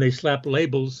 and they slap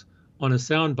labels on a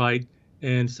sound bite,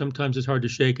 and sometimes it's hard to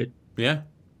shake it. Yeah.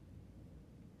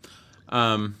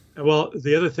 Well,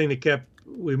 the other thing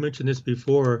we mentioned this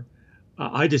before,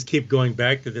 I just keep going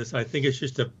back to this. I think it's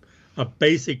just a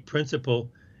basic principle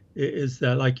is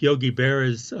that like Yogi Berra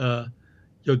is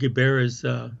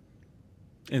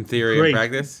In theory and great,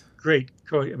 practice. great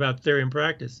about theory and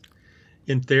practice.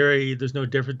 In theory, there's no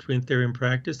difference between theory and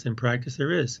practice. In practice,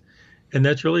 there is, and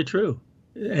that's really true.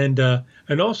 And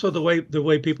also the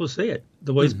way people see it,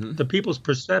 the ways Hmm. the people's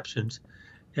perceptions,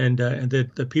 and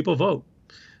the people vote.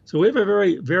 So we have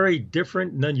a very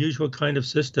different and unusual kind of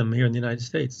system here in the United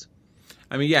States.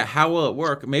 I mean, yeah, how will it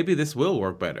work? Maybe this will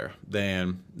work better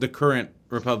than the current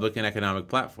Republican economic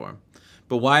platform.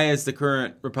 But why is the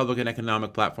current Republican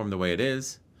economic platform the way it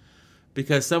is?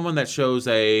 Because someone that shows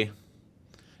a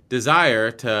desire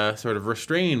to sort of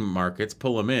restrain markets,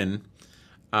 pull them in,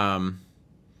 um,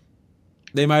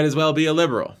 they might as well be a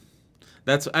liberal.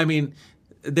 I mean,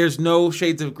 there's no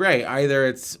shades of gray. Either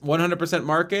it's 100%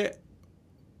 market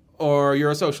or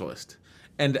you're a socialist.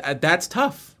 And that's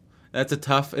tough. That's a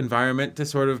tough environment to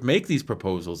sort of make these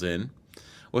proposals in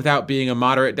without being a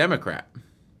moderate Democrat.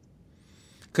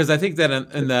 Because I think that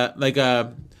in the, like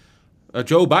a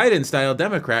Joe Biden style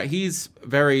Democrat, he's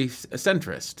very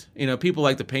centrist. You know, people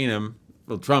like to paint him,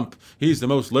 well, Trump, he's the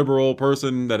most liberal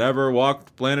person that ever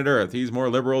walked planet Earth. He's more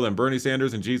liberal than Bernie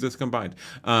Sanders and Jesus combined.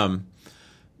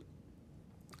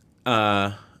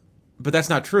 But that's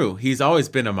not true. He's always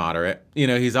been a moderate. You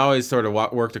know, he's always sort of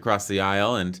worked across the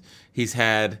aisle, and he's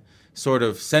had sort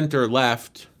of center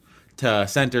left to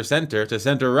center to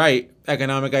center right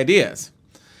economic ideas.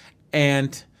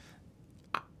 And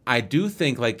I do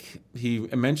think, like he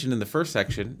mentioned in the first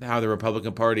section, how the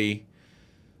Republican Party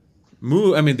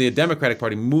the Democratic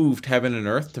Party moved heaven and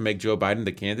earth to make Joe Biden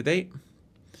the candidate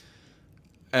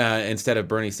instead of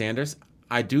Bernie Sanders.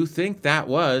 I do think that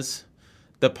was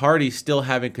the party still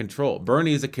having control.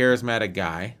 Bernie is a charismatic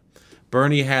guy.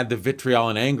 Bernie had the vitriol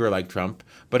and anger like Trump,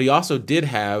 but he also did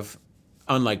have,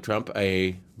 unlike Trump,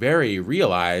 a very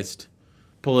realized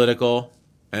political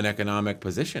and economic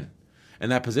position.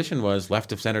 And that position was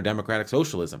left of center democratic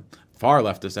socialism, far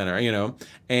left of center, you know.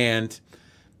 And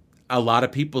a lot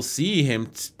of people see him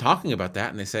talking about that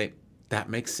and they say, that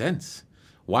makes sense.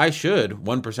 Why should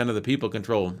 1% of the people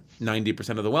control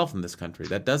 90% of the wealth in this country?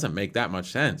 That doesn't make that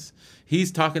much sense.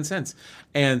 He's talking sense.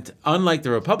 And unlike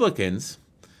the Republicans,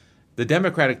 the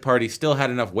Democratic Party still had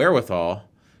enough wherewithal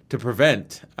to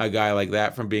prevent a guy like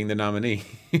that from being the nominee.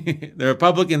 The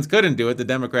Republicans couldn't do it. The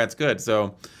Democrats could.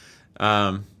 So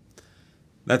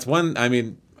that's one, I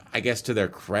mean, I guess to their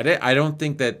credit, I don't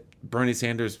think that Bernie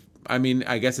Sanders, I mean,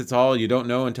 I guess it's all you don't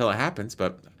know until it happens,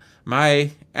 but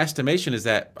my estimation is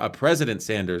that a President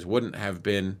Sanders wouldn't have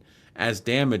been as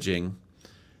damaging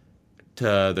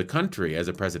to the country as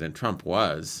a President Trump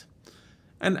was.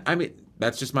 And I mean,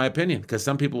 that's just my opinion, because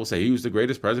some people will say he was the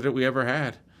greatest president we ever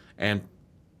had. And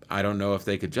I don't know if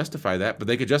they could justify that, but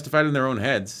they could justify it in their own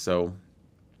heads. So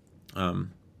to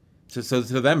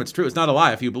them, it's true. It's not a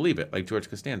lie if you believe it, like George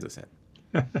Costanza said.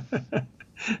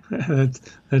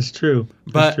 That's true.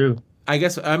 But That's true. I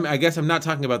guess I'm not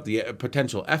talking about the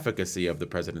potential efficacy of the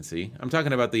presidency. I'm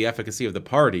talking about the efficacy of the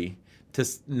party to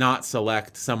not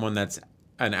select someone that's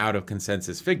an out of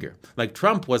consensus figure. Like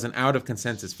Trump was an out of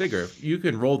consensus figure. You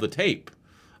can roll the tape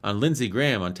on Lindsey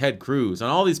Graham, on Ted Cruz, on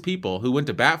all these people who went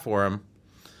to bat for him,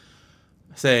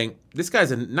 saying this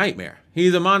guy's a nightmare.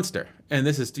 He's a monster. And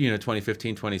this is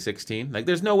 2015, 2016. Like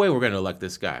there's no way we're going to elect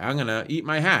this guy. I'm going to eat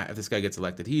my hat if this guy gets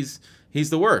elected. He's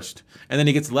the worst. And then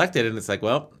he gets elected, and it's like,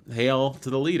 well, hail to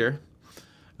the leader.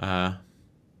 Well,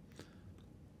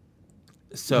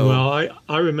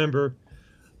 I remember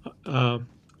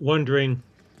wondering,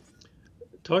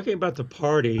 talking about the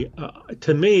party,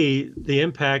 to me, the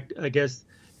impact, I guess,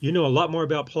 you know a lot more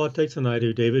about politics than I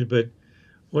do, David, but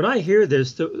when I hear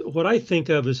this, what I think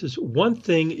of is one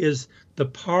thing is the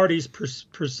party's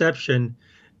perception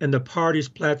and the party's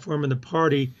platform and the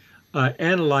party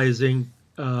analyzing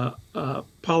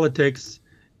politics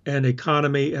and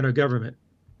economy and our government.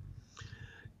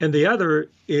 And the other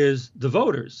is the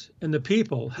voters and the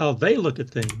people, how they look at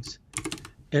things.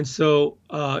 And so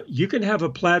you can have a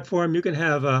platform, you can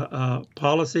have a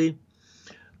policy,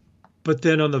 but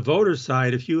then on the voter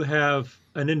side, if you have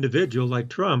an individual like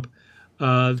Trump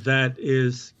that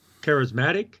is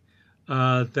charismatic,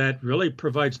 that really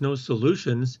provides no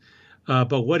solutions,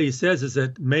 but what he says is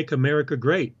that make America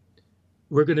great.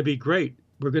 We're going to be great.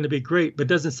 We're going to be great, but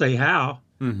doesn't say how.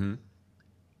 Mm-hmm.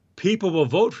 People will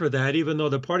vote for that, even though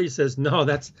the party says no.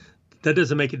 That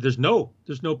doesn't make it. There's no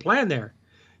plan there.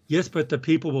 Yes, but the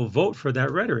people will vote for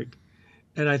that rhetoric,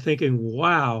 and I'm thinking,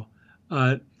 wow.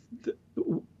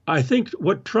 I think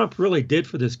what Trump really did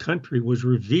for this country was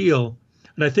reveal,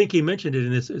 and I think he mentioned it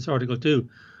in his article too,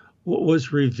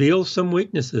 was reveal some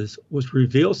weaknesses, was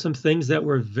reveal some things that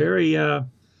were very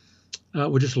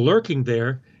were just lurking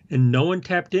there, and no one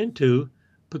tapped into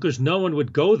because no one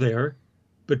would go there,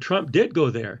 but Trump did go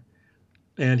there,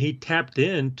 and he tapped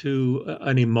into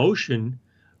an emotion,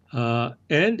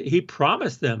 and he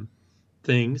promised them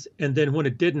things, and then when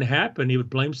it didn't happen, he would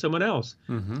blame someone else.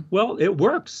 Well, it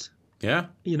works. Yeah.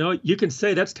 You know, you can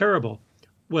say that's terrible.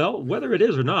 Well, whether it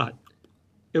is or not,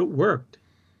 it worked.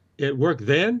 It worked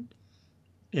then,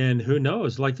 and who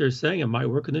knows? Like they're saying, it might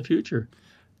work in the future,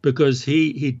 because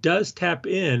he does tap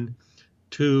in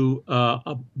to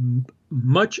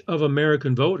much of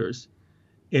American voters,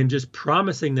 and just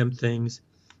promising them things.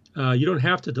 You don't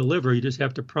have to deliver; you just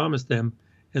have to promise them,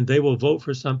 and they will vote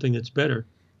for something that's better.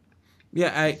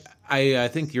 Yeah, I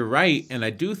think you're right, and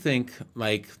I do think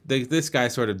like this guy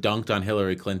sort of dunked on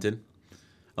Hillary Clinton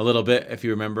a little bit, if you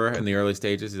remember, in the early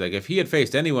stages. He's like, if he had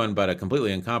faced anyone but a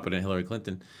completely incompetent Hillary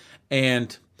Clinton,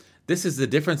 and this is the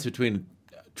difference between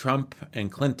Trump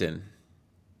and Clinton.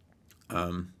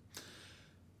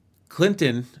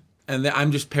 Clinton, and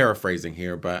I'm just paraphrasing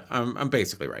here, but I'm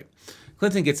basically right.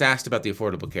 Clinton gets asked about the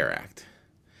Affordable Care Act.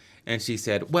 And she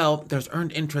said, well, there's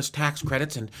earned interest tax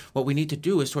credits, and what we need to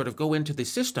do is sort of go into the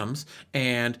systems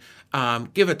and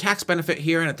give a tax benefit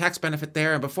here and a tax benefit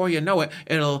there, and before you know it,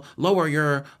 it'll lower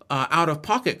your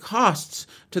out-of-pocket costs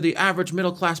to the average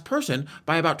middle-class person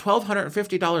by about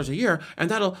 $1,250 a year, and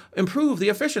that'll improve the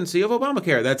efficiency of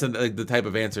Obamacare. That's the type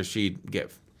of answer she'd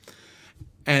give.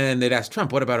 And they'd ask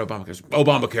Trump, what about Obamacare?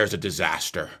 Obamacare's a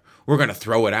disaster. We're going to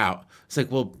throw it out. It's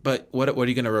like, well, but what are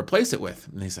you going to replace it with?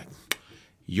 And he's like,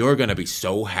 you're going to be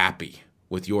so happy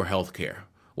with your health care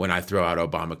when I throw out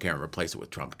Obamacare and replace it with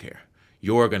Trump care.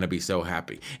 You're going to be so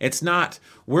happy. It's not,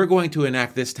 we're going to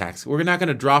enact this tax. We're not going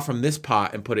to draw from this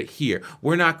pot and put it here.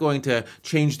 We're not going to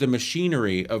change the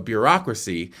machinery of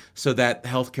bureaucracy so that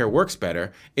healthcare works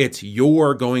better. It's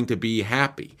you're going to be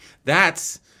happy.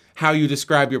 That's how you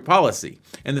describe your policy.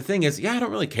 And the thing is, yeah, I don't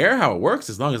really care how it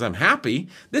works as long as I'm happy.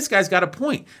 This guy's got a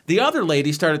point. The other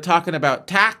lady started talking about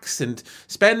tax and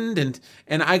spend,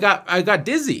 and I got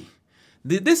dizzy.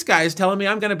 This guy is telling me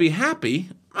I'm going to be happy.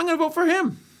 I'm going to vote for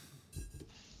him.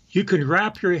 You can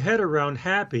wrap your head around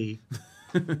happy,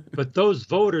 but those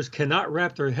voters cannot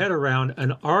wrap their head around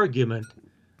an argument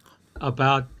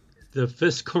about the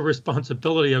fiscal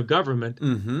responsibility of government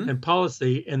and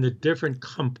policy and the different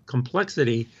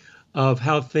complexity of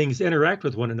how things interact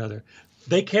with one another.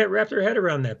 They can't wrap their head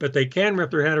around that, but they can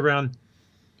wrap their head around,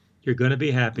 you're going to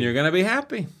be happy. You're going to be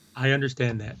happy. I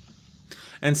understand that.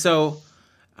 And so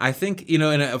I think,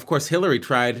 and of course, Hillary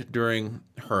tried during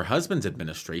her husband's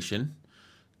administration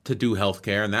to do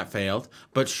healthcare, and that failed.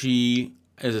 But she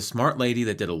is a smart lady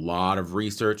that did a lot of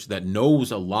research, that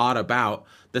knows a lot about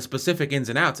the specific ins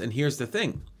and outs. And here's the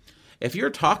thing. If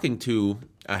you're talking to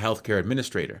a healthcare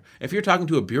administrator, if you're talking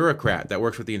to a bureaucrat that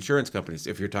works with the insurance companies,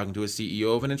 if you're talking to a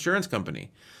CEO of an insurance company,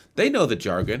 they know the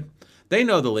jargon, they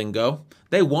know the lingo,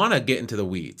 they want to get into the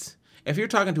weeds. If you're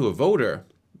talking to a voter,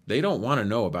 they don't want to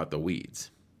know about the weeds.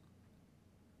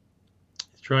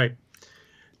 That's right.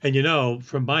 And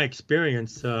from my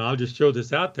experience, I'll just throw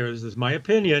this out there. This is my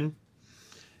opinion,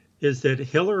 is that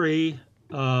Hillary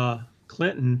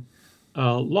Clinton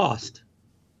lost.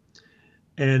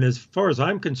 And as far as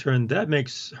I'm concerned, that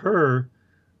makes her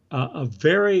a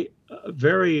very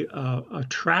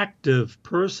attractive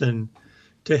person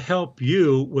to help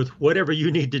you with whatever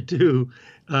you need to do,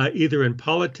 either in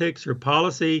politics or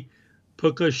policy,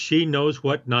 because she knows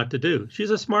what not to do.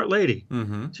 She's a smart lady.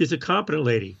 She's a competent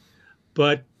lady,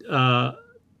 but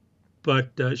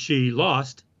she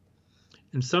lost.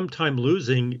 And sometimes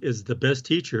losing is the best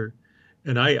teacher.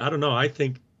 And I don't know. I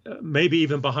think maybe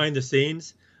even behind the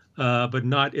scenes. But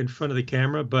not in front of the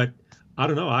camera. But I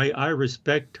don't know. I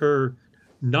respect her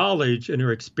knowledge and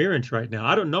her experience right now.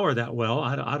 I don't know her that well.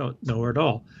 I don't know her at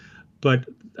all. But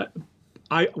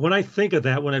when I think of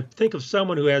that, when I think of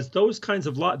someone who has those kinds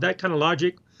of that kind of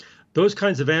logic, those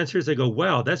kinds of answers, I go,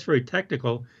 wow, that's very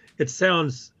technical. It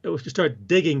sounds, if you start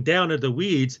digging down into the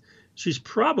weeds, she's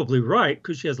probably right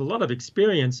because she has a lot of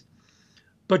experience,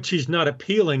 but she's not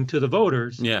appealing to the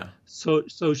voters. Yeah. So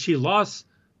she lost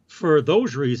for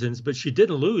those reasons, but she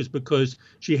didn't lose because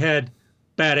she had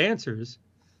bad answers.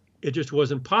 It just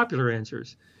wasn't popular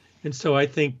answers. And so I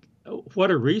think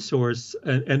what a resource,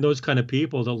 and those kind of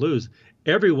people to lose.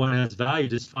 Everyone has value,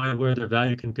 just find where their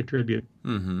value can contribute.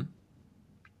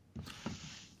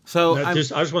 So I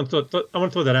just want to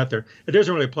throw that out there. It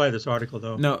doesn't really apply to this article,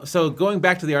 though. No. So going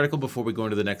back to the article before we go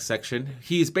into the next section,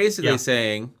 he's basically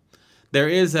saying there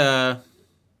is a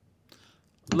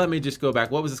let me just go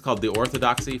back. What was this called? The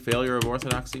orthodoxy, failure of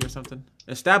orthodoxy or something?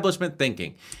 Establishment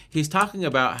thinking. He's talking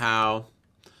about how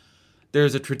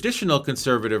there's a traditional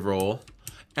conservative role,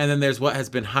 and then there's what has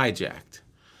been hijacked.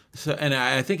 So, and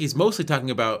I think he's mostly talking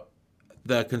about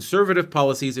the conservative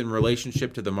policies in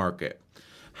relationship to the market.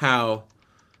 How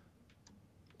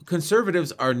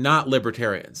conservatives are not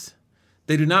libertarians.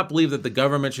 They do not believe that the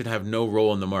government should have no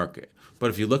role in the market. But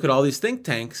if you look at all these think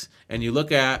tanks and you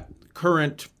look at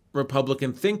current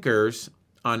Republican thinkers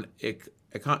on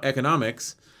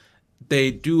economics,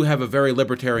 they do have a very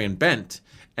libertarian bent.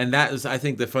 And that is, I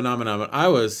think, the phenomenon I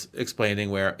was explaining,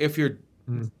 where if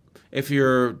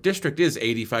your district is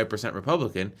 85%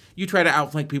 Republican, you try to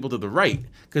outflank people to the right,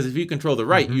 because if you control the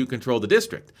right, you control the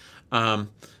district.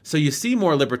 So you see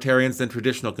more libertarians than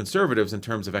traditional conservatives in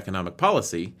terms of economic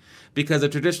policy, because a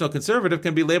traditional conservative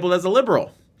can be labeled as a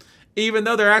liberal, even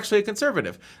though they're actually a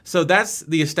conservative. So that's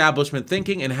the establishment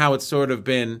thinking and how it's sort of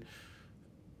been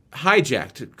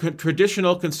hijacked.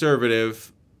 Traditional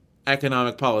conservative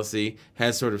economic policy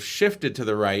has sort of shifted to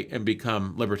the right and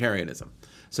become libertarianism.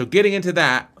 So getting into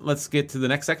that, let's get to the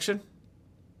next section.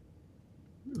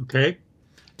 Okay.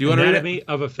 Do you want to read it? Anatomy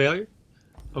of a failure?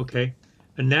 Okay.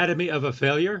 Anatomy of a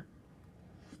failure.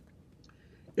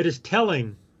 It is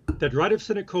telling that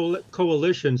right-of-center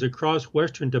coalitions across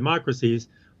Western democracies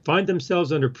find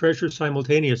themselves under pressure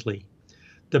simultaneously.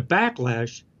 The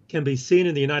backlash can be seen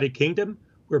in the United Kingdom,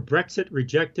 where Brexit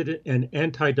rejected an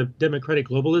anti-democratic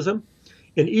globalism,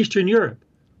 in Eastern Europe,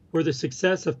 where the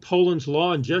success of Poland's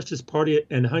Law and Justice Party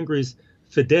and Hungary's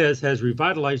Fidesz has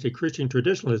revitalized a Christian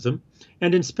traditionalism,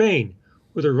 and in Spain,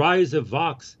 where the rise of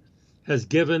Vox has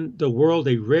given the world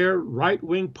a rare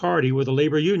right-wing party with a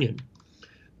labor union.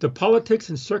 The politics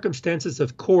and circumstances,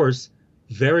 of course,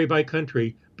 vary by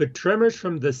country, but tremors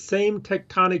from the same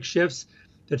tectonic shifts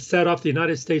that set off the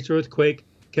United States earthquake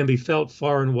can be felt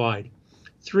far and wide.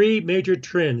 Three major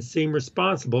trends seem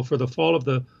responsible for the fall of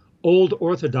the old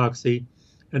orthodoxy,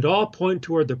 and all point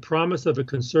toward the promise of a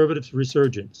conservative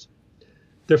resurgence.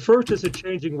 The first is a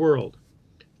changing world.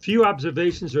 Few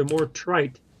observations are more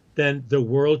trite than the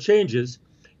world changes,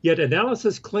 yet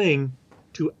analysis cling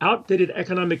to outdated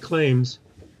economic claims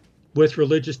with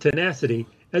religious tenacity,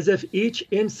 as if each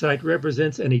insight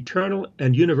represents an eternal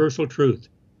and universal truth.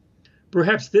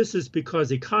 Perhaps this is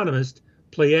because economists,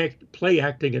 play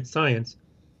acting at science,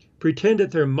 pretend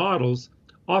that their models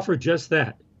offer just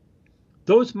that.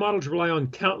 Those models rely on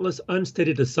countless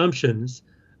unstated assumptions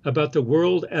about the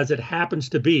world as it happens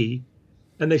to be,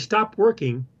 and they stop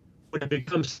working when it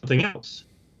becomes something else.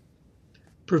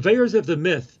 Purveyors of the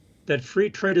myth that free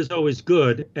trade is always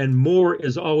good and more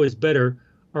is always better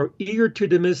are eager to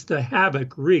dismiss the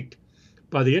havoc wreaked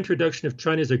by the introduction of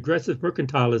China's aggressive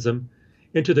mercantilism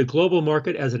into the global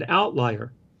market as an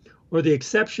outlier, or the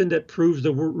exception that proves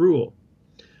the rule.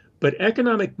 But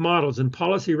economic models and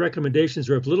policy recommendations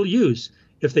are of little use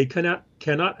if they cannot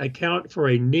account for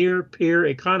a near-peer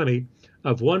economy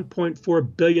of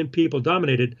 1.4 billion people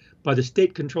dominated by the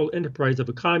state-controlled enterprise of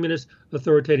a communist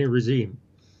authoritarian regime.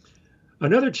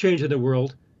 Another change in the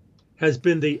world has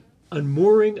been the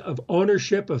unmooring of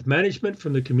ownership of management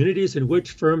from the communities in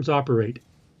which firms operate.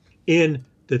 In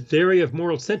The Theory of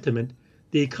Moral Sentiment,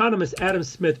 the economist Adam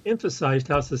Smith emphasized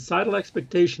how societal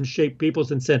expectations shape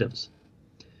people's incentives.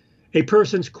 A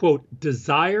person's, quote,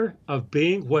 desire of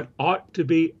being what ought to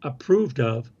be approved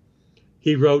of,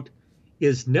 he wrote,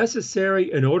 is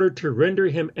necessary in order to render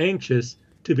him anxious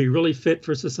to be really fit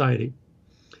for society.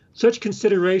 Such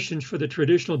considerations for the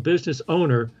traditional business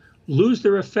owner lose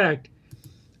their effect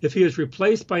if he is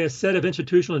replaced by a set of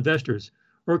institutional investors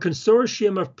or a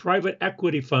consortium of private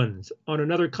equity funds on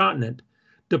another continent,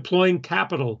 deploying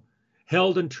capital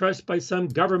held in trust by some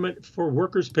government for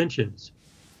workers' pensions.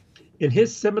 In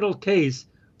his seminal case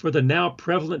for the now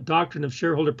prevalent doctrine of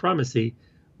shareholder primacy,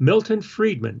 Milton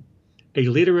Friedman, a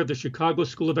leader of the Chicago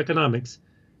School of Economics,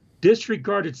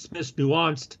 disregarded Smith's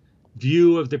nuanced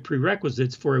view of the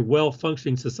prerequisites for a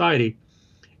well-functioning society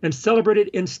and celebrated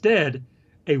instead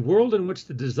a world in which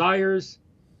the desires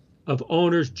of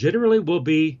owners generally will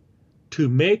be to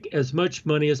make as much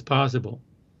money as possible.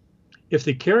 If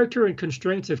the character and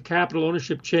constraints of capital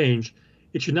ownership change,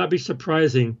 it should not be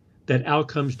surprising that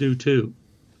outcomes do too.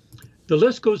 The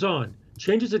list goes on.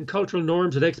 Changes in cultural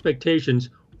norms and expectations,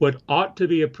 what ought to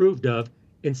be approved of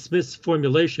in Smith's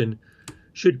formulation,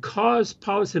 should cause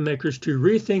policymakers to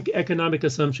rethink economic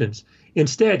assumptions.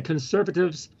 Instead,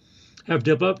 conservatives have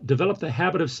developed the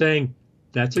habit of saying,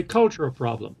 that's a cultural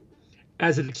problem,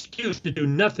 as an excuse to do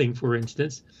nothing, for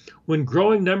instance, when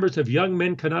growing numbers of young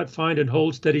men cannot find and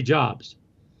hold steady jobs.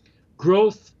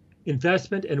 Growth,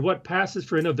 investment, and what passes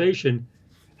for innovation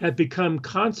have become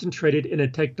concentrated in a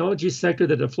technology sector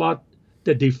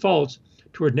that defaults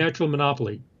toward natural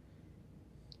monopoly.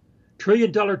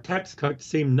 Trillion-dollar tax cuts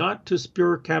seem not to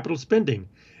spur capital spending,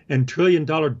 and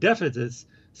trillion-dollar deficits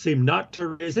seem not to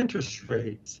raise interest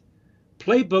rates.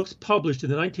 Playbooks published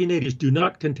in the 1980s do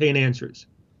not contain answers.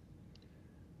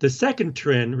 The second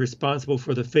trend responsible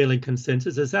for the failing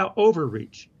consensus is our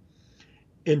overreach.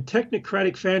 In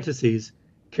technocratic fantasies,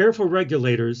 careful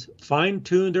regulators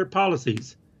fine-tune their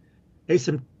policies,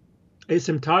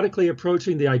 asymptotically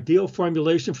approaching the ideal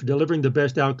formulation for delivering the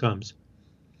best outcomes.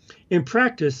 In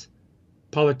practice,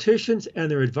 politicians and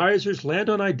their advisors land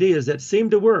on ideas that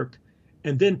seem to work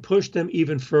and then push them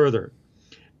even further.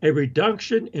 A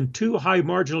reduction in too high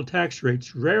marginal tax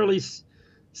rates rarely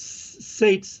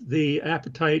sates the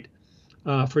appetite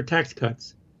for tax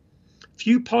cuts.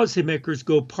 Few policymakers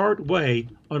go part way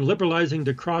on liberalizing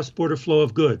the cross-border flow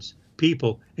of goods,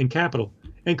 people, and capital,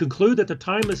 and conclude that the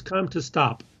time has come to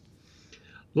stop.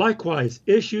 Likewise,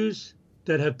 issues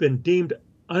that have been deemed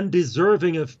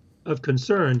undeserving of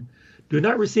concern do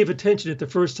not receive attention at the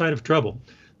first sign of trouble.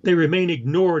 They remain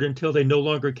ignored until they no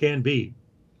longer can be.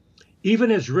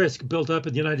 Even as risk built up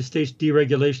in the United States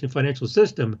deregulation financial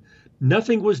system,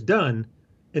 nothing was done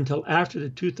until after the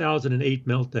 2008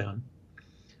 meltdown.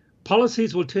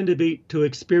 Policies will tend to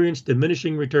experience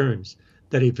diminishing returns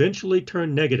that eventually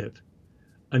turn negative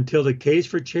until the case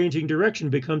for changing direction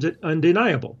becomes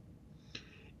undeniable.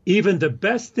 Even the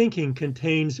best thinking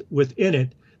contains within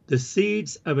it the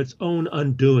seeds of its own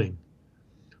undoing,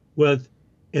 with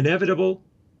inevitable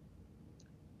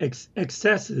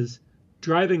excesses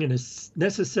driving a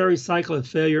necessary cycle of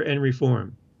failure and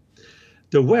reform.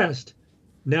 The West,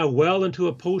 now well into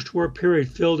a post-war period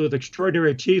filled with extraordinary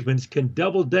achievements, can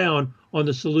double down on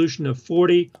the solution of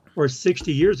 40 or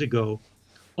 60 years ago,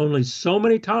 only so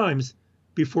many times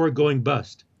before going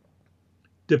bust.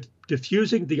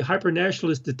 Diffusing the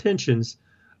hyper-nationalist tensions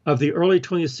of the early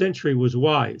 20th century was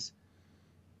wise.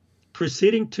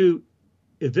 Proceeding to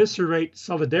eviscerate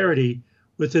solidarity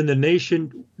within the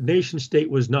nation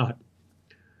state was not.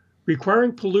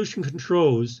 Requiring pollution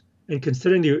controls and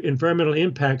considering the environmental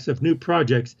impacts of new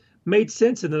projects made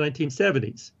sense in the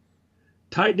 1970s.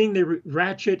 Tightening the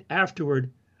ratchet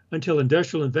afterward until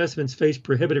industrial investments faced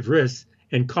prohibitive risks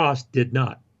and costs did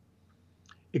not.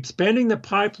 Expanding the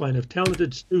pipeline of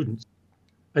talented students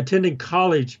attending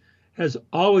college has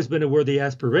always been a worthy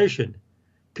aspiration.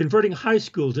 Converting high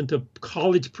schools into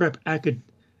college prep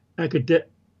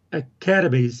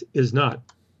academies is not.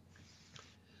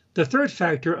 The third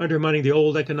factor undermining the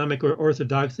old economic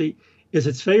orthodoxy is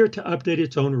its failure to update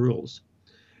its own rules.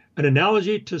 An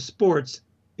analogy to sports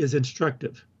is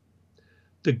instructive.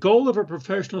 The goal of a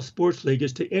professional sports league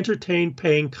is to entertain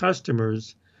paying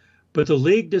customers, but the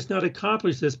league does not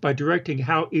accomplish this by directing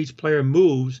how each player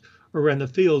moves around the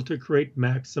field to create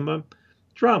maximum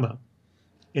drama.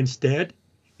 Instead,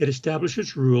 it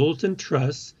establishes rules and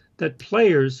trusts that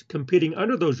players competing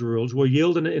under those rules will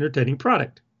yield an entertaining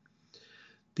product.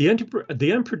 The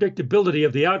unpredictability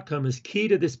of the outcome is key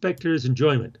to the spectator's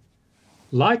enjoyment.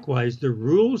 Likewise, the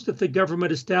rules that the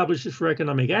government establishes for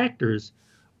economic actors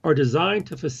are designed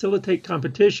to facilitate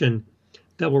competition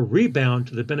that will rebound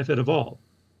to the benefit of all.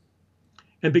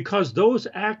 And because those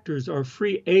actors are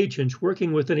free agents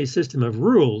working within a system of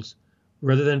rules,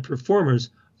 rather than performers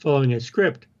following a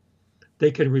script,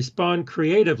 they can respond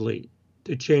creatively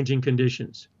to changing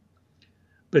conditions.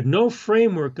 But no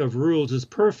framework of rules is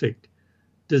perfect.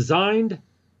 Designed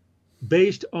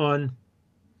based on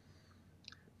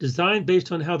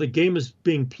how the game is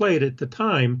being played at the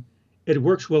time, it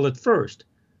works well at first.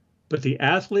 But the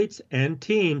athletes and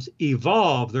teams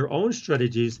evolve their own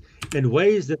strategies in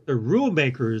ways that the rule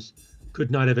makers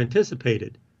could not have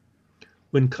anticipated.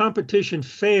 When competition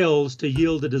fails to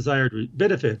yield the desired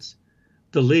benefits,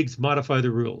 the leagues modify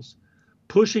the rules,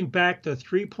 pushing back the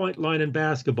three-point line in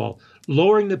basketball,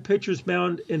 lowering the pitcher's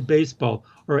mound in baseball,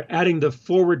 or adding the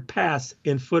forward pass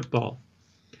in football.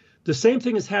 The same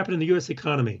thing has happened in the U.S.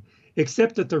 economy,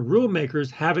 except that the rule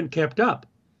makers haven't kept up.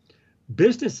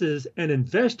 Businesses and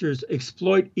investors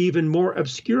exploit even more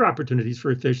obscure opportunities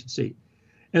for efficiency,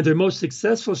 and their most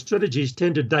successful strategies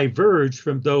tend to diverge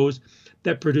from those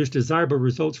that produce desirable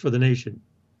results for the nation.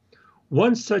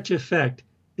 One such effect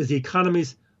is the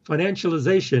economy's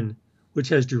financialization, which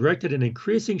has directed an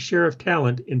increasing share of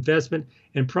talent, investment,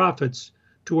 and profits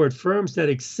toward firms that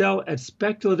excel at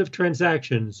speculative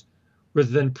transactions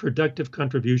rather than productive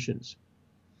contributions.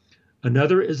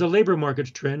 Another is a labor market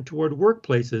trend toward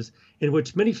workplaces in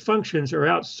which many functions are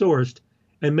outsourced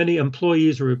and many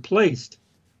employees are replaced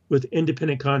with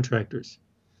independent contractors.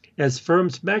 as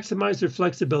firms maximize their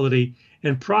flexibility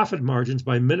and profit margins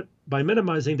by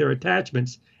minimizing their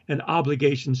attachments and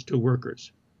obligations to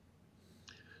workers.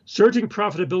 Surging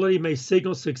profitability may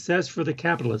signal success for the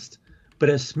capitalist, but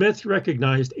as Smith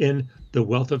recognized in The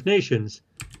Wealth of Nations,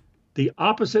 the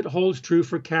opposite holds true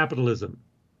for capitalism.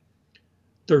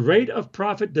 The rate of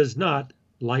profit does not,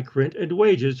 like rent and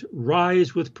wages,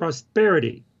 rise with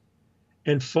prosperity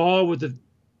and fall with the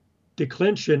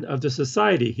declension of the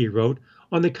society, he wrote.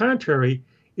 On the contrary,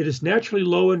 it is naturally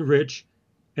low in rich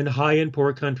and high in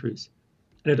poor countries,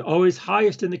 and it always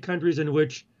highest in the countries in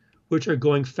which are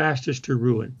going fastest to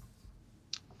ruin.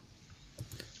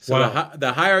 So wow.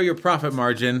 The higher your profit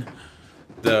margin,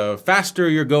 the faster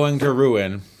you're going to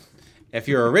ruin. If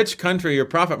you're a rich country, your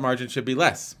profit margin should be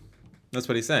less. That's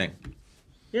what he's saying.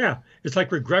 Yeah, it's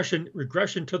like regression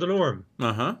to the norm.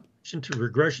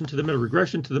 Regression to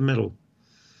the middle.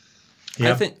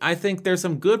 Yeah. I think there's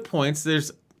some good points.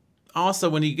 There's also,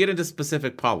 when you get into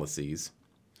specific policies,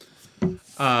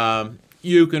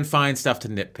 you can find stuff to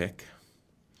nitpick.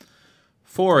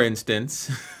 For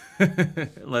instance,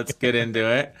 let's get into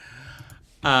it.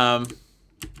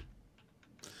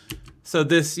 So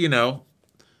this,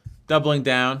 doubling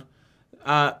down,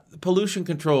 pollution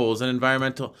controls and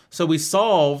environmental. So we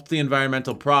solved the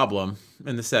environmental problem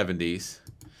in the 70s.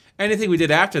 Anything we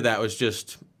did after that was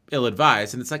just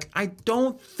ill-advised. And it's like, I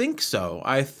don't think so.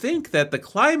 I think that the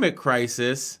climate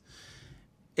crisis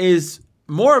is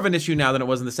more of an issue now than it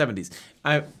was in the 70s.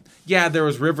 Yeah, there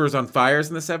was rivers on fires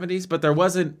in the 70s, but there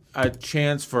wasn't a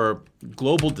chance for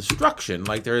global destruction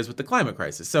like there is with the climate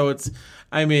crisis. So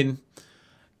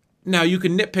now you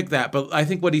can nitpick that, but I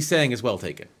think what he's saying is well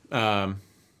taken.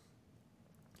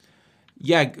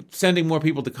 Yeah, sending more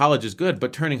people to college is good,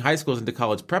 but turning high schools into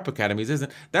college prep academies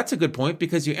isn't. That's a good point,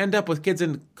 because you end up with kids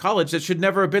in college that should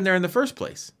never have been there in the first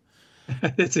place.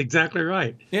 That's exactly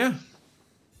right. Yeah.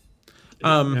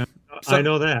 I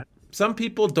know that. Some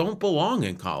people don't belong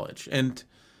in college, and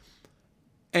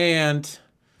a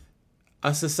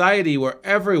society where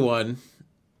everyone,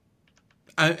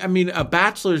 a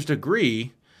bachelor's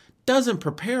degree doesn't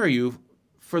prepare you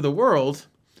for the world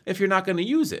if you're not going to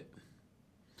use it.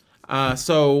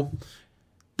 So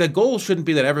the goal shouldn't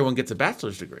be that everyone gets a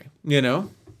bachelor's degree, Then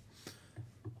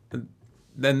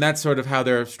that's sort of how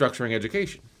they're structuring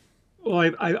education.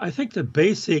 Well, I think the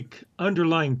basic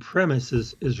underlying premise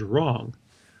is wrong.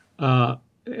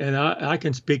 And I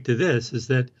can speak to this, is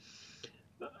that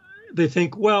they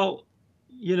think, well,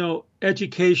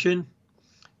 education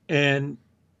and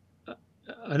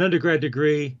an undergrad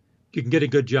degree, you can get a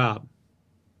good job.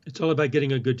 It's all about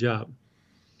getting a good job.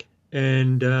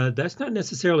 And that's not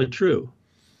necessarily true.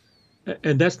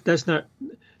 And that's not,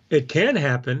 it can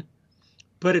happen,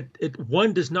 but it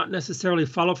one does not necessarily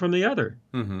follow from the other.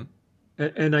 Mm-hmm.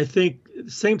 And I think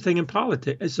same thing in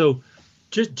politics. So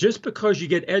just because you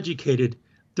get educated,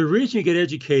 the reason you get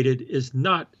educated is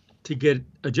not to get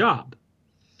a job.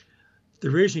 The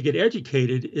reason you get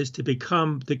educated is to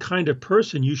become the kind of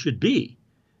person you should be.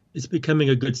 It's becoming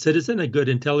a good citizen, a good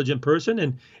intelligent person,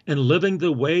 and living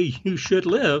the way you should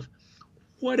live,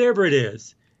 whatever it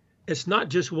is. It's not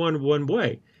just one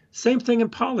way. Same thing in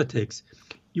politics.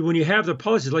 When you have the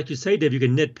policies, like you say, Dave, you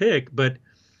can nitpick, but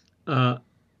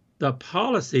the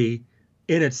policy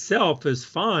in itself is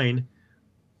fine,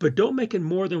 but don't make it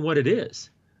more than what it is.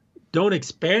 Don't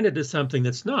expand it to something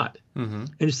that's not. Mm-hmm. And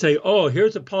you say, oh,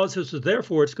 here's a policy, so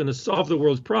therefore it's going to solve the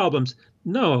world's problems.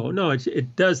 No,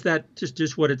 it does that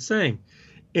just what it's saying.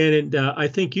 And I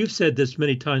think you've said this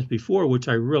many times before, which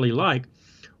I really like.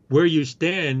 Where you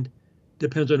stand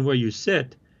depends on where you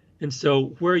sit. And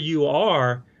so where you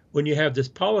are, when you have this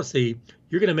policy,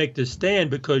 you're going to make this stand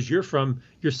because you're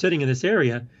sitting in this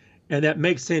area, and that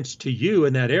makes sense to you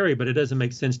in that area, but it doesn't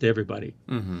make sense to everybody.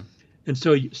 Mm-hmm. And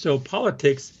so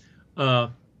politics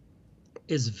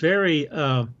is very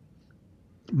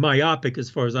myopic as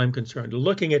far as I'm concerned,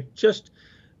 looking at just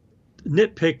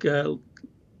nitpick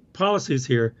policies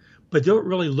here, but don't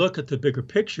really look at the bigger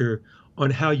picture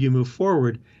on how you move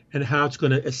forward and how it's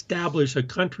going to establish a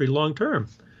country long term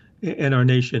in our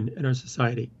nation, in our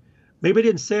society. Maybe I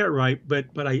didn't say it right,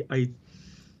 but the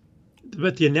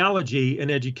analogy in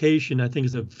education, I think,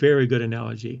 is a very good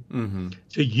analogy. Mm-hmm.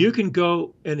 So you can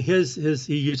go, and he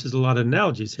uses a lot of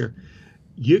analogies here.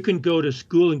 You can go to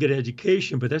school and get an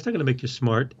education, but that's not going to make you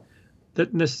smart. That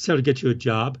doesn't necessarily get you a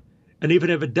job. And even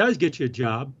if it does get you a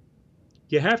job,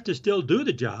 you have to still do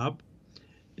the job.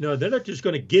 They're not just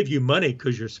going to give you money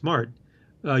because you're smart.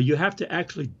 You have to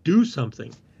actually do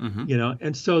something, mm-hmm.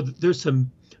 And so there's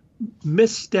some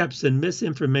missteps and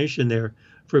misinformation there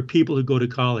for people who go to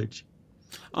college.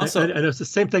 Also, And it's the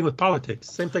same thing with politics.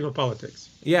 Same thing with politics.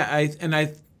 yeah,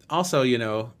 I also,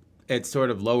 it sort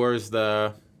of lowers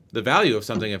the value of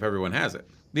something if everyone has it.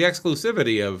 The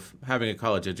exclusivity of having a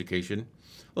college education.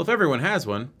 Well, if everyone has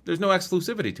one, there's no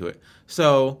exclusivity to it.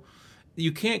 So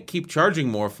you can't keep charging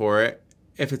more for it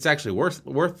if it's actually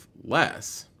worth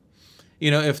less.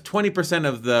 If 20%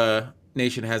 of the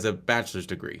nation has a bachelor's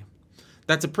degree,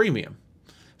 that's a premium.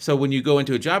 So when you go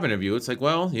into a job interview, it's like,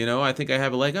 well, I think I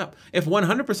have a leg up. If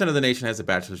 100% of the nation has a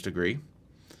bachelor's degree,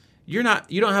 you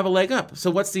don't have a leg up.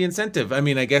 So what's the incentive? I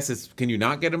mean, I guess can you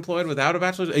not get employed without a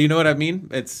bachelor's? You know what I mean?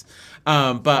 It's,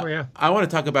 but yeah. I want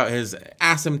to talk about his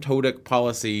asymptotic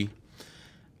policy.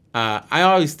 I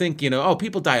always think,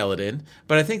 people dial it in,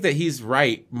 but I think that he's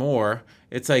right more.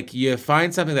 It's like you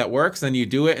find something that works, then you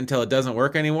do it until it doesn't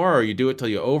work anymore, or you do it till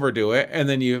you overdo it, and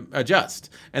then you adjust.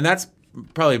 And that's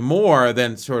probably more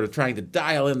than sort of trying to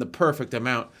dial in the perfect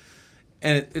amount.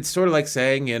 And it's sort of like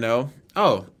saying,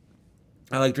 oh,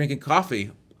 I like drinking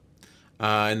coffee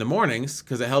in the mornings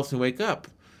because it helps me wake up,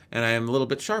 and I am a little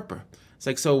bit sharper. It's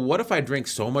like, so what if I drink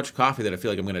so much coffee that I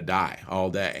feel like I'm going to die all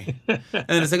day? And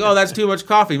then it's like, oh, that's too much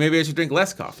coffee. Maybe I should drink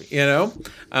less coffee,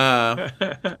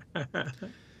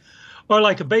 Or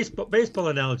like a baseball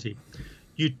analogy.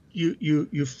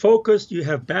 You focus, you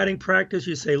have batting practice,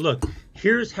 you say, look,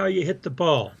 here's how you hit the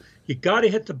ball. You got to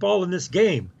hit the ball in this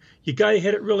game. You got to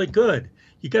hit it really good.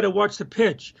 You got to watch the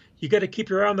pitch. You got to keep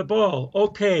your eye on the ball.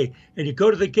 Okay. And you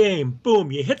go to the game.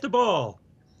 Boom, you hit the ball.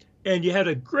 And you had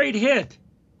a great hit.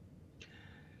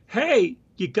 Hey,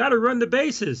 you got to run the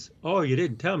bases. Oh, you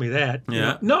didn't tell me that.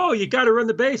 Yeah. No, you got to run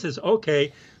the bases.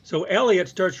 Okay. So Elliott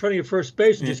starts running to first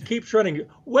base and just keeps running.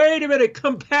 Wait a minute,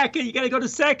 come back and you got to go to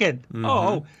second. Mm-hmm.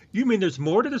 Oh, you mean there's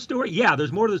more to the story? Yeah,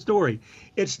 there's more to the story.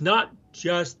 It's not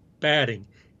just batting.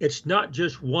 It's not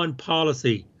just one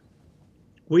policy.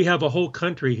 We have a whole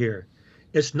country here.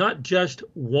 It's not just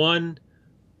one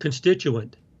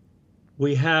constituent.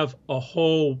 We have a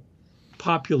whole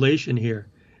population here,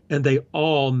 and they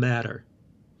all matter.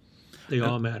 They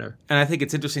all matter. And I think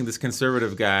it's interesting, this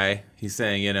conservative guy, he's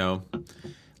saying,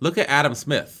 look at Adam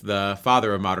Smith, the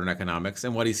father of modern economics,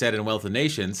 and what he said in Wealth of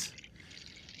Nations,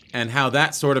 and how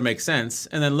that sort of makes sense.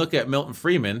 And then look at Milton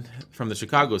Friedman from the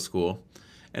Chicago School,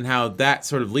 and how that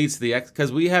sort of leads to the because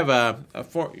we have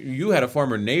you had a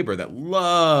former neighbor that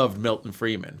loved Milton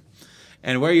Friedman,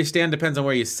 and where you stand depends on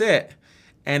where you sit.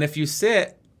 And if you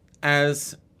sit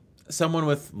as someone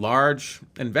with large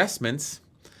investments,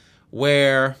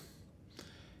 where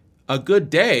a good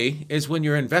day is when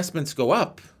your investments go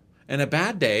up, and a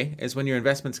bad day is when your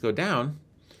investments go down,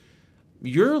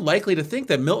 you're likely to think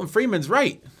that Milton Friedman's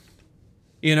right.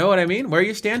 You know what I mean? Where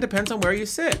you stand depends on where you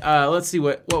sit. Let's see,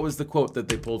 what was the quote that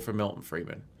they pulled from Milton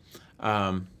Friedman?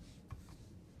 Here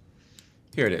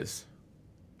it is.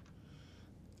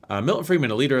 Milton Friedman,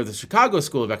 a leader of the Chicago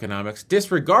School of Economics,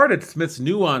 disregarded Smith's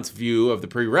nuanced view of the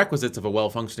prerequisites of a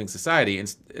well-functioning society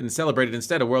and celebrated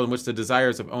instead a world in which the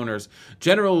desires of owners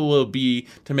generally will be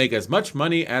to make as much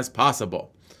money as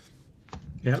possible.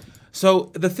 Yep. So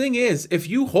the thing is, if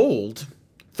you hold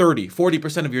 30,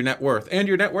 40% of your net worth, and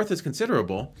your net worth is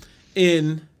considerable,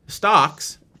 in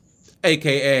stocks,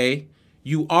 aka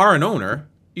you are an owner,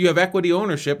 you have equity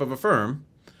ownership of a firm,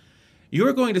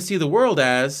 you're going to see the world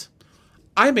as,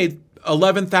 I made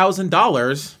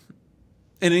 $11,000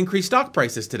 in increased stock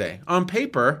prices today. On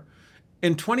paper,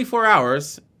 in 24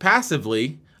 hours,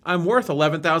 passively, I'm worth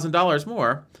 $11,000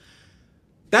 more.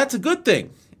 That's a good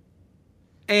thing.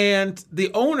 And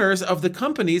the owners of the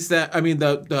companies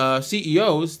the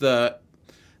CEOs, the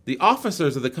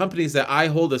officers of the companies that I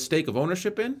hold a stake of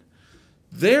ownership in,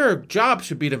 their job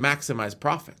should be to maximize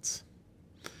profits.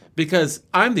 Because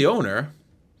I'm the owner,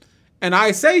 and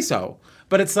I say so.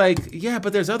 But it's like, yeah,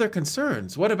 but there's other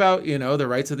concerns. What about, the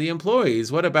rights of the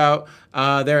employees? What about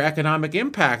their economic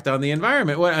impact on the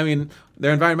environment?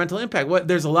 Their environmental impact?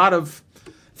 There's a lot of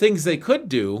things they could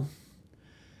do.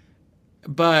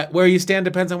 But where you stand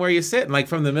depends on where you sit. And like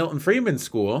from the Milton Friedman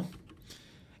School,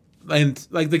 and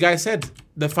like the guy said,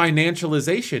 the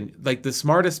financialization, like the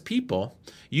smartest people,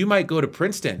 you might go to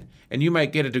Princeton and you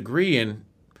might get a degree in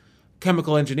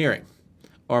chemical engineering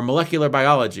or molecular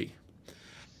biology.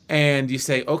 And you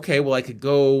say, okay, well, I could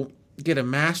go get a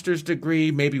master's degree,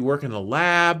 maybe work in a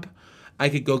lab. I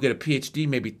could go get a PhD,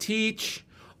 maybe teach.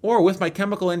 Or with my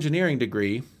chemical engineering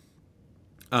degree,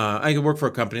 I could work for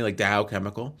a company like Dow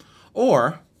Chemical.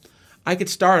 Or I could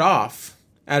start off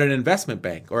at an investment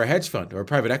bank or a hedge fund or a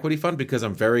private equity fund because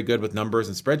I'm very good with numbers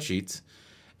and spreadsheets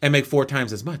and make 4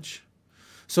 times as much.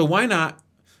 So why not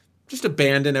just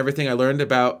abandon everything I learned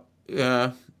about,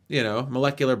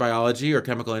 molecular biology or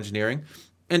chemical engineering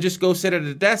and just go sit at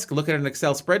a desk, look at an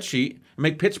Excel spreadsheet, and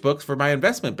make pitch books for my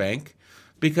investment bank,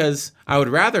 because I would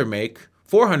rather make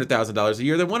 $400,000 a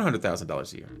year than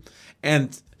 $100,000 a year.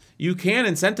 And you can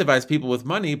incentivize people with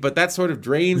money, but that sort of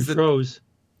drains You froze.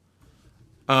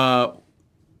 On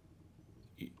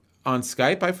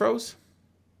Skype, I froze.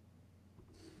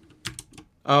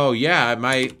 Oh yeah,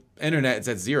 my internet is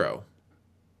at 0.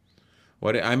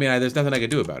 There's nothing I can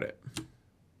do about it.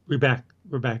 We're back.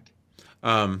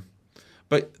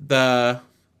 But I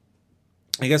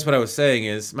guess what I was saying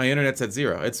is my internet's at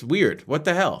 0. It's weird. What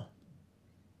the hell?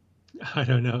 I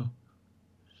don't know.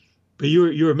 But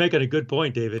you were making a good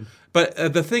point, David.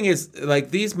 But the thing is, like,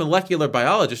 these molecular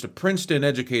biologists, a Princeton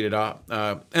educated,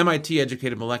 MIT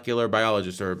educated molecular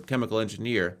biologist or chemical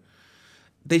engineer,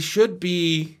 they should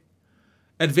be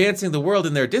advancing the world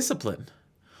in their discipline.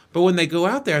 But when they go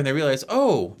out there and they realize,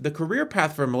 oh, the career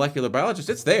path for a molecular biologist,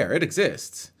 it's there, it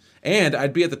exists. And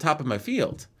I'd be at the top of my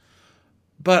field.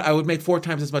 But I would make 4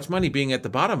 times as much money being at the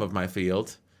bottom of my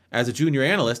field as a junior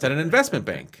analyst at an investment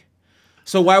bank.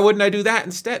 So why wouldn't I do that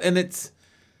instead? And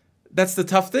that's the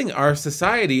tough thing. Our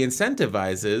society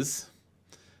incentivizes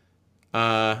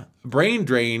brain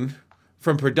drain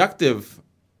from productive,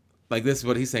 like this is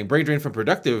what he's saying, brain drain from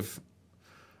productive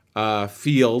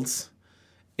fields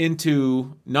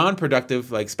into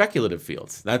non-productive, like speculative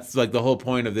fields. That's like the whole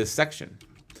point of this section.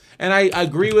 And I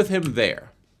agree with him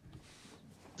there.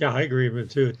 Yeah, I agree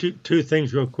with it too. Two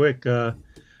things real quick. I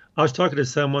was talking to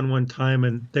someone one time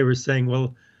and they were saying,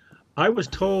 well, I was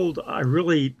told I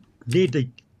really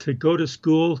need to go to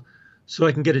school so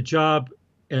I can get a job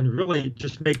and really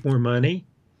just make more money,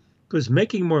 because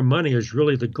making more money is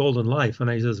really the goal in life.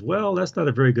 And I says, well, that's not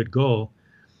a very good goal,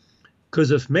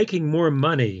 because if making more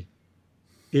money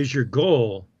is your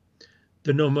goal,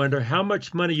 then no matter how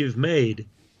much money you've made,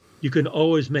 you can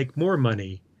always make more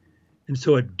money. And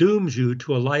so it dooms you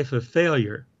to a life of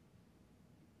failure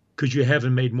because you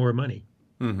haven't made more money.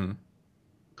 Mm-hmm.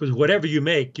 Because whatever you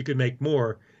make, you can make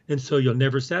more, and so you're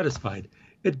never satisfied.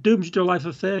 It dooms you to a life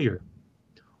of failure.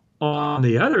 On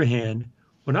the other hand,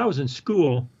 when I was in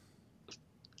school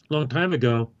a long time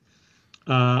ago,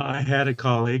 I had a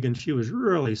colleague, and she was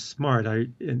really smart.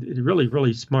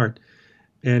 Really smart,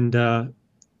 and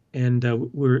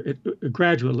we're at a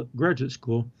graduate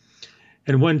school.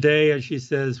 And one day she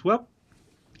says, "Well,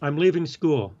 I'm leaving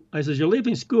school." I says, "You're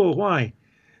leaving school? Why?"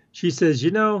 She says,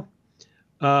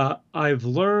 I've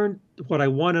learned what I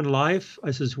want in life. I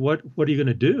says, what are you going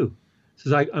to do? She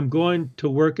says, I'm going to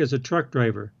work as a truck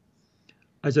driver.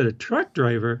 I said, a truck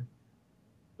driver?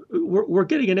 We're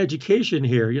getting an education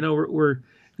here. And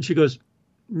she goes,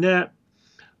 nah,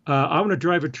 I want to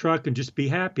drive a truck and just be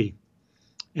happy.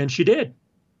 And she did.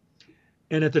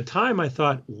 And at the time I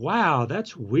thought, wow,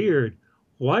 that's weird.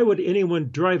 Why would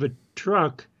anyone drive a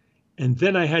truck? And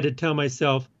then I had to tell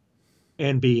myself,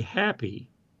 and be happy.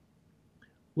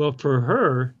 Well, for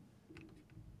her,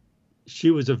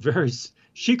 she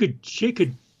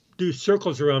could do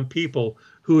circles around people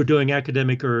who were doing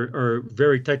academic or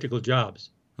very technical jobs.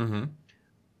 Mm-hmm.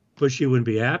 But she wouldn't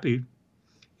be happy.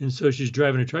 And so she's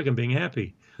driving a truck and being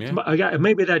happy. Yeah. So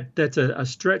maybe that's a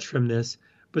stretch from this.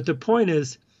 But the point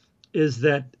is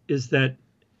that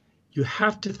you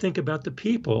have to think about the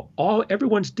people.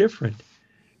 Everyone's different,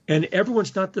 and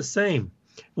everyone's not the same.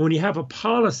 When you have a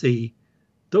policy,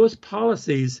 those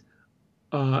policies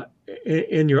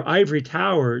in your ivory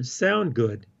tower sound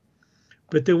good.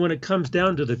 But then when it comes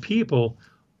down to the people,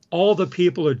 all the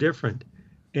people are different.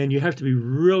 And you have to be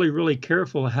really, really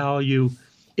careful how you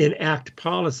enact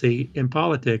policy in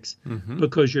politics, mm-hmm.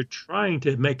 because you're trying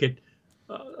to make it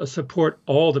support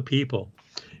all the people.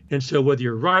 And so whether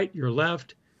you're right, you're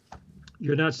left,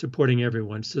 you're not supporting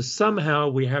everyone. So somehow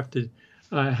we have to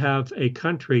have a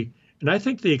country. And I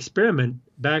think the experiment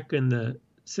back in the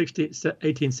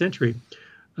 18th century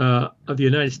of the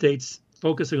United States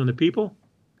focusing on the people,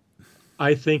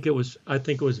 I think it was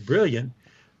brilliant,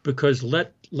 because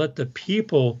let the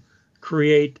people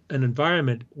create an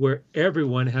environment where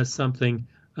everyone has something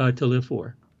to live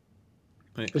for.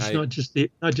 It's not just the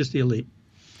elite.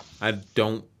 I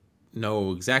don't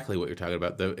know exactly what you're talking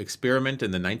about. The experiment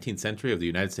in the 19th century of the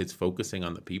United States focusing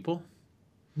on the people?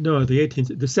 No, the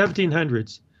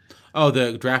 1700s. Oh,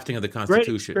 the drafting of the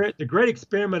Constitution. The great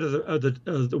experiment of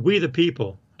the we the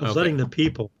people, of okay. letting the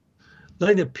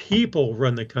people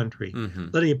run the country, mm-hmm.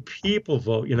 letting people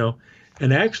vote,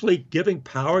 and actually giving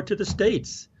power to the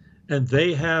states, and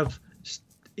they have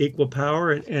equal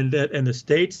power, and the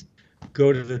states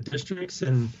go to the districts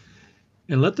and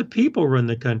let the people run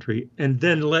the country, and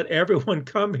then let everyone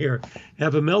come here,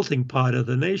 have a melting pot of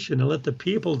the nation, and let the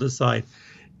people decide.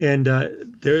 And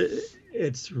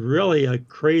it's really a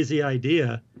crazy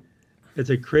idea. It's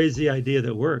a crazy idea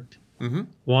that worked. Mm-hmm.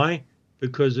 Why?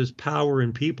 Because there's power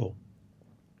in people.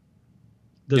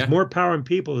 There's Yeah. more power in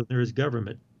people than there is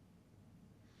government.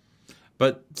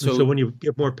 But And so when you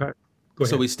get more power, go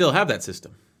so ahead. we still have that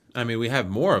system. I mean, we have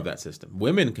more of that system.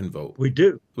 Women can vote. We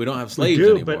do. We don't have We slaves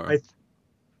do, but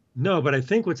anymore. I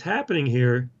think what's happening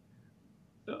here,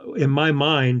 in my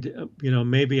mind,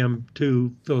 maybe I'm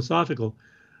too philosophical,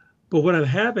 but what I'm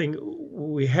having,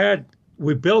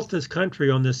 we built this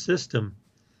country on this system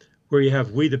where you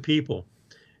have we the people.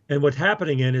 And what's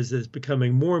happening is it's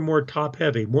becoming more and more top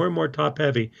heavy, more and more top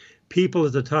heavy. People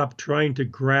at the top trying to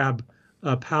grab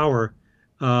power,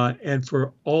 and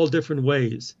for all different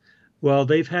ways. Well,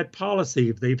 they've had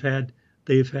policy, they've had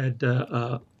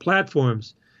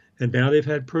platforms, and now they've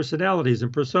had personalities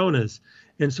and personas,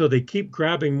 and so they keep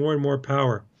grabbing more and more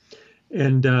power.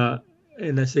 And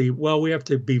I say, well, we have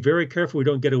to be very careful we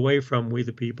don't get away from we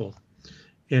the people,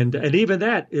 and even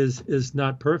that is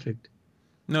not perfect.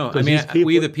 No, I Because mean, these people,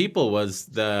 we the people was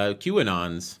the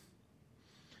QAnons.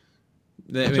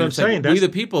 that's what I'm It's like saying. we the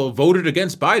people voted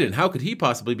against Biden. How could he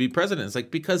possibly be president? It's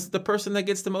like because the person that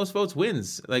gets the most votes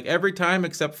wins. Like every time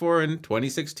except for in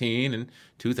 2016 and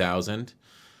 2000,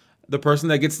 the person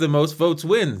that gets the most votes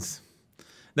wins.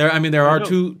 There I are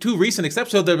know. two recent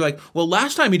exceptions. So they're like, well,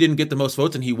 last time he didn't get the most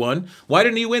votes and he won. Why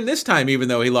didn't he win this time, even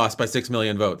though he lost by 6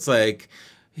 million votes? Like,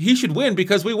 he should win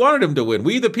because we wanted him to win.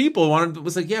 We the people wanted. It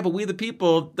was like, yeah, but we the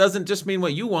people doesn't just mean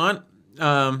what you want.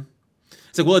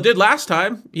 It's like, well, it did last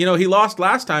time. He lost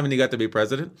last time and he got to be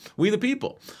president. We the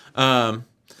people.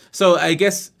 So I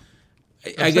guess,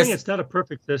 I'm saying it's not a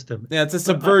perfect system. yeah, it's a But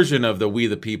subversion of the we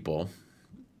the people.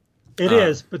 it Uh,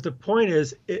 is. But the point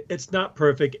is, it's not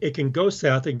perfect. It can go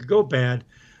south. It can go bad.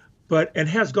 And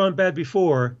has gone bad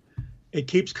before. It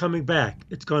keeps coming back.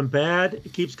 It's gone bad.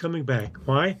 It keeps coming back.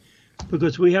 Why?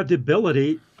 Because we have the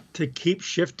ability to keep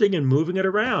shifting and moving it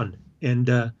around.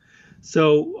 And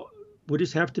so we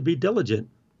just have to be diligent,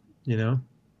 you know.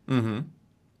 mm-hmm.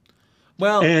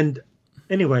 Well, And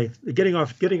anyway, getting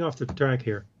off the track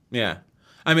here. yeah.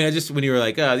 I mean, I just when you were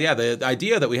like, yeah, the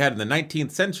idea that we had in the 19th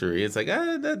century, it's like,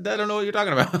 I don't know what you're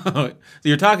talking about. So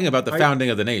you're talking about the I founding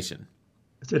of the nation.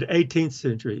 said 18th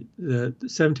century, the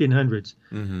 1700s,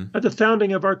 Mm-hmm. at the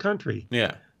founding of our country.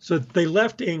 Yeah. So they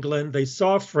left England, they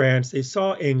saw France, they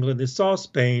saw England, they saw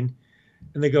Spain,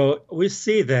 and they go, we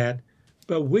see that,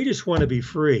 but we just want to be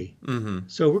free. Mm-hmm.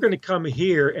 So we're going to come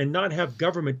here and not have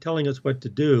government telling us what to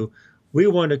do. We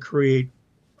want to create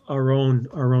our own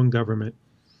government.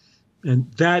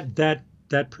 And that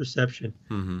perception,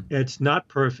 Mm-hmm. it's not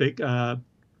perfect.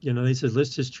 They said,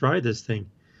 let's just try this thing.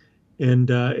 And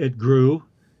it grew,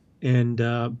 and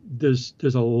there's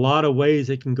a lot of ways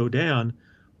it can go down.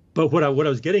 But what I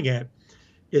was getting at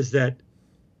is that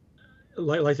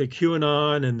like the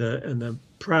QAnon and the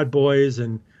Proud Boys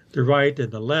and the right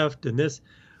and the left and this,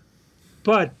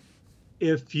 but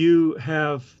if you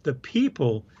have the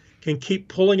people can keep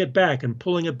pulling it back and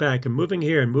pulling it back and moving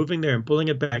here and moving there and pulling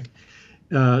it back,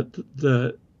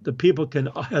 the people can,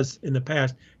 as in the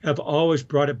past, have always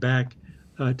brought it back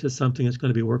to something that's going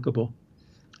to be workable.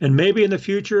 And maybe in the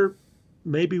future,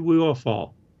 maybe we will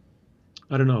fall.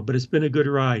 I don't know, but it's been a good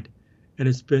ride, and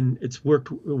it's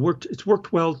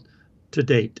worked well to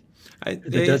date.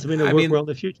 It doesn't mean it'll work well in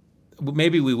the future.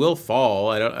 Maybe we will fall.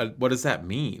 What does that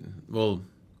mean? Well,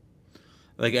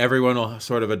 like everyone will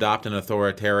sort of adopt an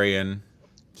authoritarian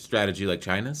strategy like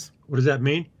China's. What does that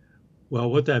mean?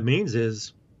 Well, what that means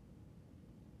is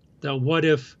that what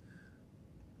if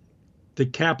the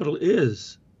capital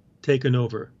is taken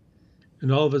over,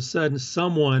 and all of a sudden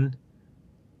someone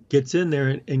gets in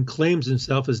there and claims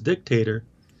himself as dictator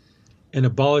and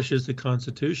abolishes the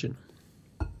Constitution.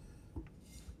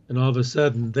 And all of a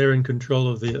sudden they're in control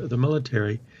of the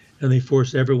military and they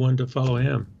force everyone to follow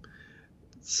him.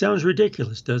 Sounds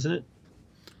ridiculous, doesn't it?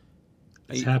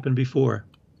 It's happened before.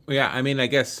 Yeah, I mean, I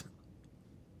guess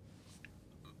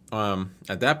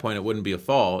at that point it wouldn't be a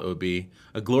fall. It would be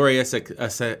a glorious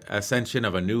ascension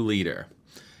of a new leader.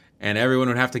 And everyone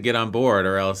would have to get on board,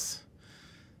 or else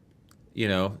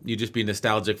you'd just be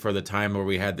nostalgic for the time where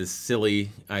we had this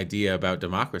silly idea about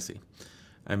democracy.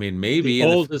 I mean, maybe the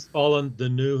old has fallen, the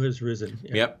new has risen.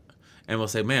 Yeah. Yep. And we'll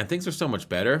say, man, things are so much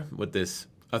better with this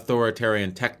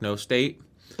authoritarian techno state,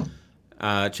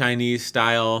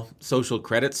 Chinese-style social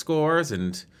credit scores,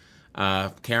 and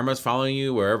cameras following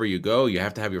you wherever you go. You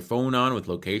have to have your phone on with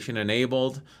location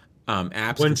enabled.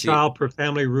 Apps. One child per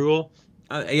family rule.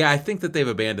 Yeah, I think that they've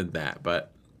abandoned that,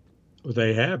 but well,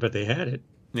 they have, but they had it.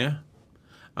 Yeah.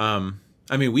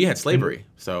 I mean, we had slavery,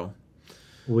 so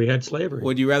We had slavery.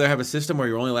 Would you rather have a system where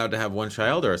you're only allowed to have one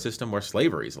child, or a system where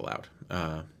slavery is allowed,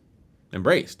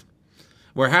 embraced,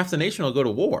 where half the nation will go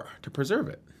to war to preserve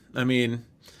it? I mean,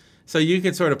 so you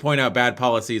could sort of point out bad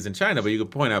policies in China, but you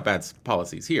could point out bad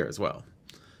policies here as well.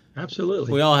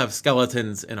 Absolutely. We all have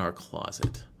skeletons in our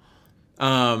closet.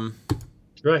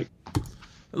 Right.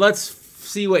 Let's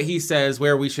see what he says,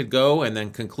 where we should go, and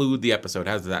then conclude the episode.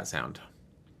 How does that sound?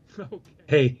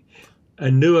 Hey, a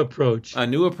new approach. A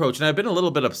new approach. And I've been a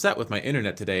little bit upset with my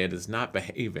internet today. It is not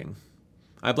behaving.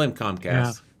 I blame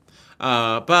Comcast.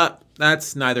 But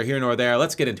that's neither here nor there.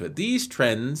 Let's get into it. These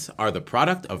trends are the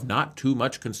product of not too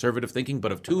much conservative thinking,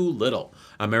 but of too little.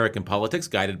 American politics,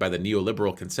 guided by the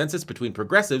neoliberal consensus between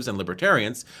progressives and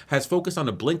libertarians, has focused on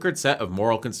a blinkered set of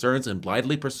moral concerns and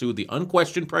blindly pursued the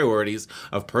unquestioned priorities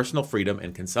of personal freedom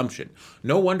and consumption.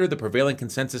 No wonder the prevailing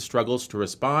consensus struggles to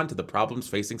respond to the problems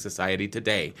facing society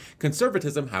today.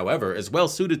 Conservatism, however, is well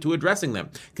suited to addressing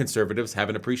them. Conservatives have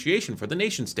an appreciation for the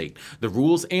nation-state, the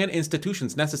rules and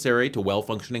institutions necessary to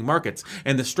well-functioning markets,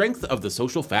 and the strength of the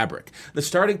social fabric. The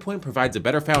starting point provides a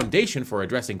better foundation for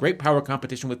addressing great power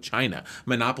competition with China,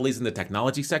 monopolies in the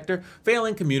technology sector,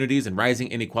 failing communities, and rising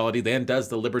inequality than does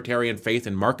the libertarian faith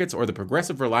in markets or the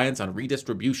progressive reliance on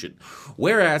redistribution.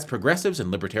 Whereas progressives and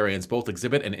libertarians both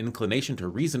exhibit an inclination to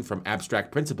reason from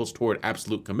abstract principles toward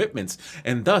absolute commitments,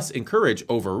 and thus encourage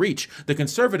overreach, the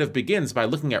conservative begins by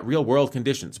looking at real-world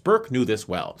conditions. Burke knew this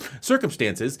well.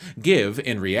 Circumstances give,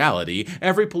 in reality,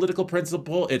 every political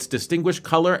principle its distinguished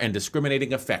color and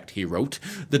discriminating effect, he wrote.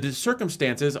 The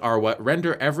circumstances are what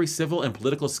render every civil and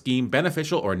political scheme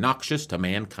beneficial or noxious to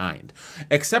mankind.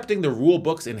 Accepting the rule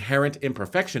book's inherent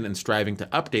imperfection and striving to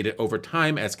update it over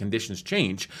time as conditions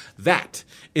change, that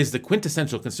is the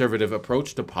quintessential conservative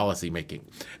approach to policymaking.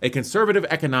 A conservative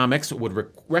economics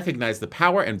would recognize the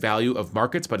power and value of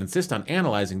markets but insist on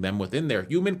analyzing them within their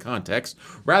human context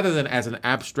rather than as an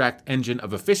abstract engine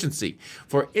of efficiency.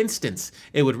 For instance,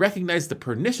 it would recognize the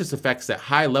pernicious effects that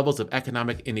high levels of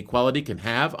economic inequality can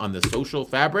have on the social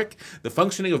fabric, the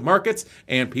functioning of markets,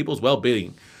 and people's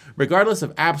well-being, regardless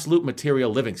of absolute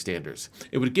material living standards.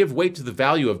 It would give weight to the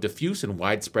value of diffuse and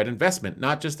widespread investment,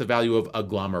 not just the value of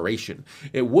agglomeration.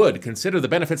 It would consider the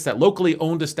benefits that locally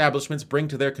owned establishments bring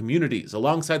to their communities,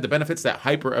 alongside the benefits that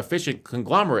hyper-efficient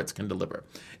conglomerates can deliver.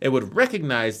 It would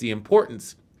recognize the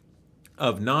importance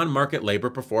of non-market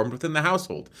labor performed within the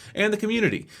household and the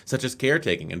community, such as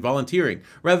caretaking and volunteering,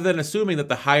 rather than assuming that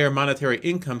the higher monetary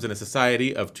incomes in a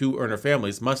society of two-earner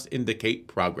families must indicate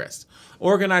progress.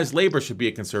 Organized labor should be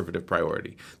a conservative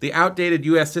priority. The outdated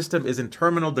U.S. system is in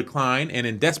terminal decline and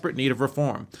in desperate need of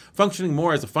reform, functioning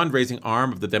more as a fundraising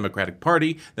arm of the Democratic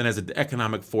Party than as an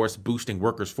economic force boosting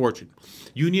workers' fortune.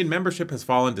 Union membership has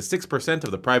fallen to 6%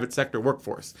 of the private sector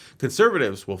workforce.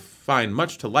 Conservatives will find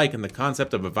much to like in the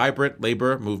concept of a vibrant labor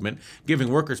movement, giving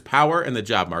workers power in the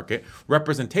job market,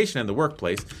 representation in the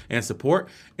workplace, and support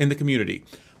in the community.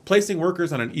 Placing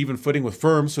workers on an even footing with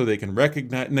firms so they can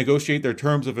negotiate their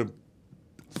terms of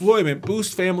employment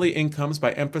boosts family incomes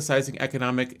by emphasizing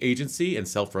economic agency and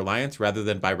self-reliance rather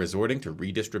than by resorting to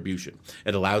redistribution.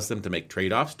 It allows them to make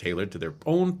trade-offs tailored to their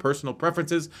own personal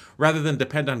preferences rather than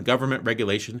depend on government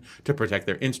regulation to protect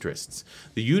their interests.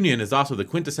 The union is also the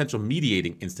quintessential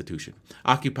mediating institution,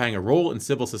 occupying a role in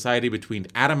civil society between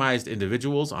atomized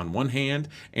individuals on one hand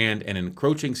and an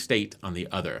encroaching state on the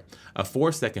other, a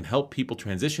force that can help people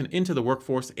transition into the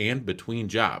workforce and between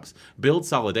jobs, build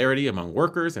solidarity among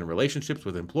workers and relationships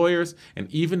with employers, and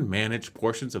even manage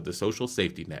portions of the social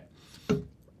safety net.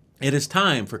 It is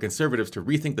time for conservatives to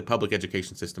rethink the public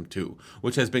education system too,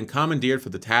 which has been commandeered for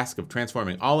the task of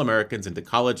transforming all Americans into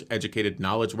college-educated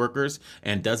knowledge workers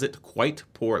and does it quite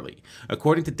poorly.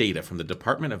 According to data from the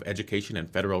Department of Education and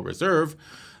Federal Reserve,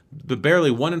 barely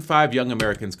 1 in 5 young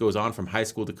Americans goes on from high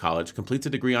school to college, completes a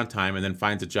degree on time, and then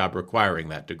finds a job requiring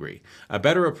that degree. A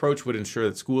better approach would ensure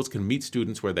that schools can meet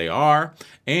students where they are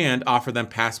and offer them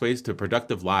pathways to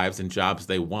productive lives and jobs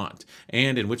they want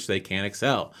and in which they can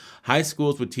excel. High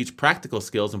schools would teach practical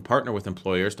skills and partner with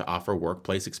employers to offer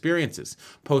workplace experiences.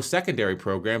 Post-secondary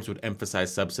programs would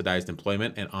emphasize subsidized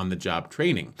employment and on-the-job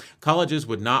training. Colleges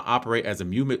would not operate as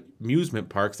amusement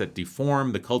parks that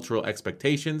deform the cultural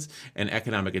expectations and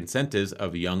economic incentives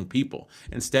of young people.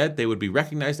 Instead, they would be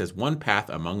recognized as one path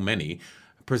among many,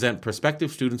 present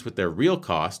prospective students with their real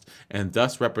cost, and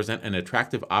thus represent an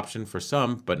attractive option for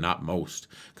some, but not most.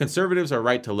 Conservatives are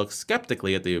right to look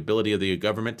skeptically at the ability of the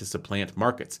government to supplant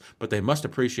markets, but they must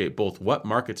appreciate both what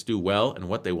markets do well and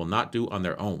what they will not do on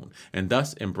their own, and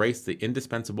thus embrace the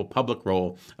indispensable public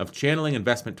role of channeling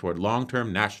investment toward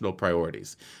long-term national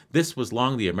priorities. This was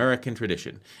long the American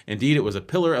tradition. Indeed, it was a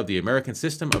pillar of the American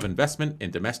system of investment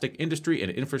in domestic industry and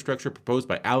infrastructure proposed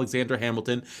by Alexander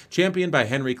Hamilton, championed by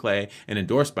Henry Clay, and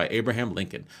endorsed by Abraham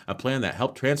Lincoln, a plan that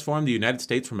helped transform the United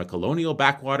States from a colonial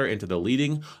backwater into the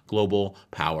leading global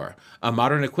power. A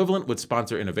modern equivalent would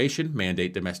sponsor innovation,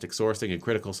 mandate domestic sourcing and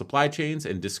critical supply chains,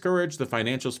 and discourage the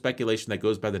financial speculation that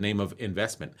goes by the name of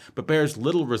investment, but bears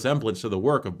little resemblance to the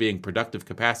work of being productive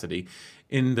capacity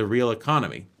in the real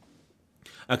economy.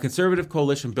 A conservative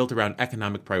coalition built around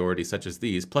economic priorities such as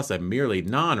these, plus a merely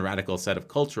non-radical set of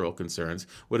cultural concerns,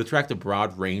 would attract a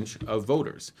broad range of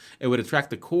voters. It would attract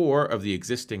the core of the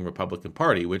existing Republican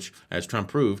Party, which, as Trump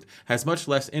proved, has much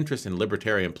less interest in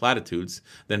libertarian platitudes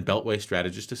than Beltway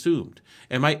strategists assumed.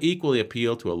 It might equally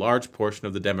appeal to a large portion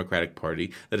of the Democratic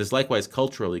Party that is likewise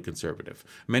culturally conservative.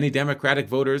 Many Democratic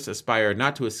voters aspire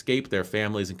not to escape their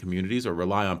families and communities or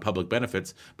rely on public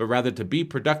benefits, but rather to be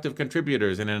productive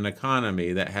contributors in an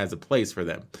economy that has a place for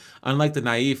them. Unlike the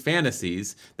naive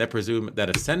fantasies that presume that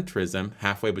a centrism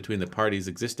halfway between the party's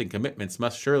existing commitments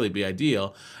must surely be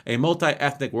ideal, a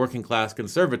multi-ethnic working-class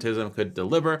conservatism could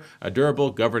deliver a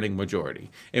durable governing majority.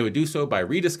 It would do so by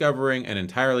rediscovering an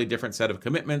entirely different set of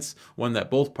commitments, one that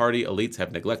both party elites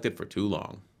have neglected for too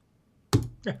long.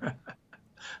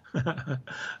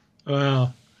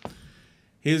 Well,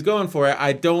 he's going for it.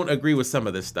 I don't agree with some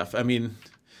of this stuff. I mean,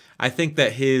 I think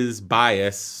that his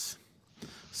bias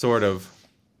sort of,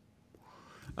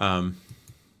 comes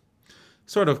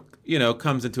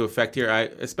into effect here.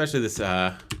 Especially this,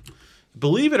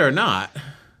 believe it or not,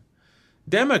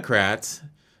 Democrats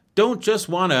don't just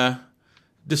want to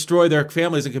destroy their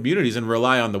families and communities and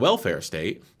rely on the welfare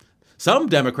state. Some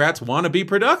Democrats want to be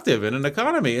productive in an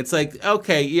economy. It's like,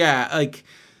 okay, yeah, like,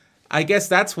 I guess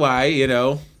that's why,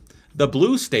 the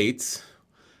blue states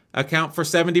account for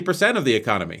 70% of the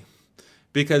economy.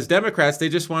 Because Democrats, they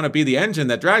just want to be the engine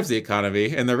that drives the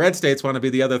economy, and the red states want to be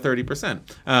the other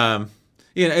 30%.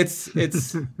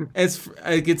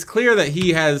 It's clear that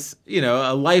he has,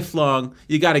 a lifelong,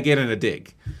 you got to get in a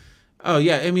dig. Oh,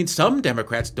 yeah, I mean, some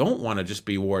Democrats don't want to just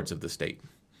be wards of the state.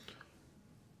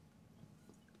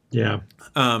 Yeah.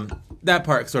 That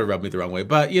part sort of rubbed me the wrong way.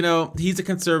 But, he's a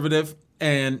conservative,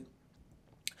 and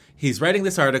he's writing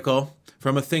this article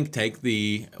from a think tank,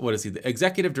 the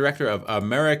executive director of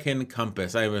American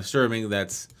Compass. I'm assuming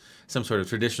that's some sort of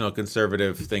traditional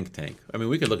conservative think tank. I mean,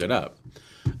 we could look it up.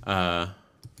 I'm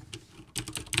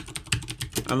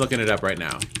looking it up right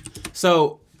now.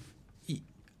 So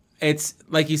it's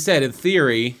like you said, in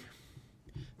theory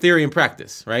and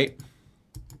practice, right?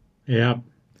 Yeah.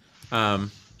 So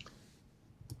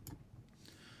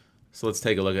let's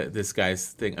take a look at this guy's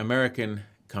thing, American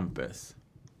Compass.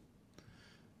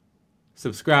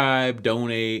 Subscribe,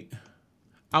 donate.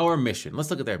 Our mission.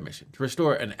 Let's look at their mission. To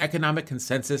restore an economic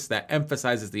consensus that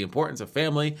emphasizes the importance of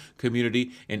family,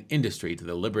 community, and industry to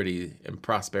the liberty and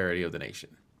prosperity of the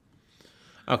nation.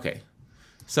 Okay.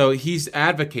 So he's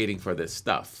advocating for this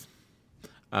stuff.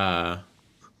 And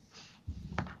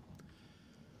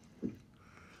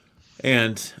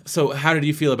so how did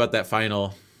you feel about that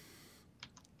final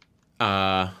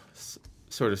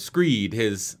sort of screed?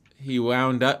 He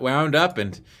wound up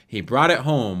and he brought it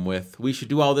home with, we should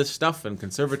do all this stuff and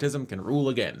conservatism can rule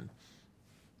again.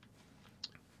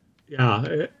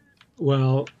 Yeah,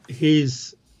 well,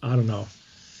 he's, I don't know,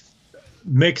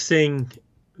 mixing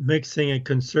a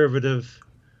conservative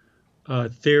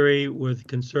theory with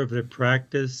conservative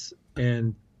practice,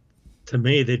 and to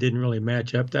me, they didn't really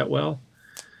match up that well.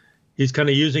 He's kind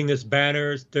of using this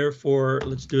banner, therefore,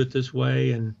 let's do it this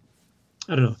way, and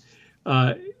I don't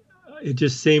know. It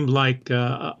just seemed like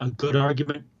a good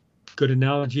argument, good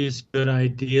analogies, good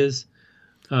ideas,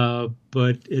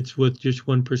 but it's with just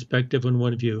one perspective and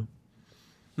one view.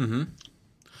 Mm-hmm.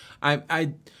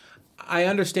 I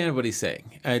understand what he's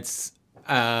saying. It's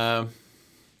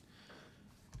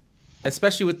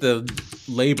especially with the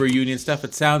labor union stuff.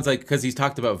 It sounds like, because he's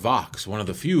talked about Vox, one of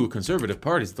the few conservative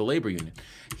parties, the labor union.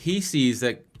 He sees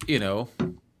that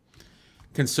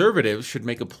conservatives should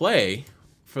make a play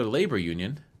for the labor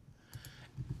union.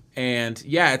 And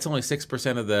yeah, it's only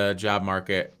 6% of the job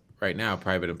market right now,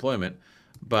 private employment.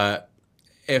 But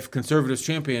if conservatives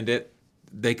championed it,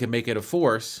 they could make it a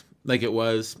force like it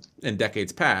was in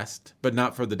decades past, but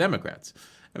not for the Democrats.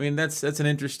 I mean, that's an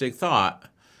interesting thought.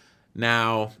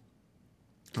 Now,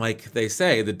 like they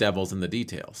say, the devil's in the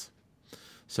details.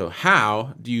 So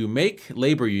how do you make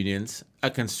labor unions a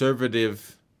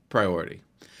conservative priority?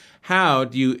 How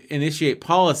do you initiate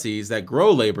policies that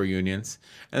grow labor unions?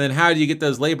 And then how do you get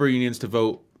those labor unions to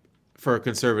vote for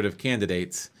conservative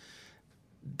candidates?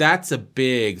 That's a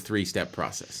big 3-step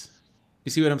process.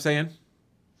 You see what I'm saying?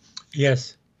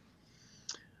 Yes.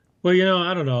 Well,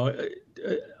 I don't know.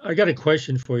 I got a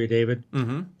question for you, David.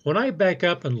 Mm-hmm. When I back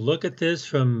up and look at this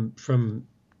from a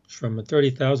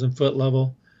 30,000-foot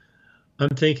level, I'm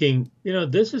thinking,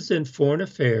 this is in foreign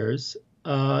affairs,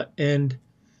 and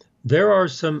there are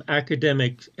some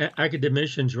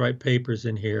academicians write papers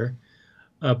in here,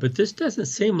 but this doesn't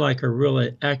seem like a real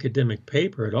academic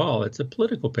paper at all. It's a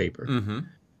political paper. Mm-hmm.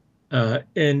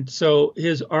 And so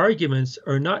his arguments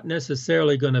are not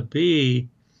necessarily going to be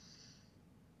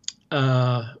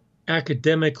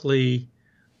academically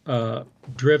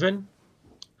driven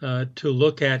to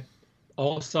look at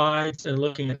all sides and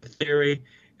looking at the theory.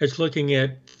 It's looking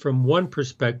at from one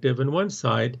perspective and one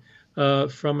side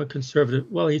from a conservative.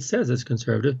 Well, he says it's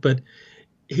conservative, but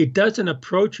he doesn't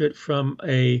approach it from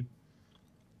a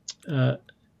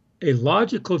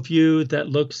logical view that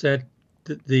looks at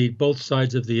the both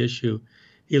sides of the issue.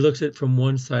 He looks at it from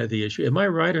one side of the issue. Am I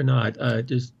right or not?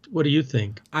 Just what do you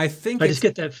think? I think I just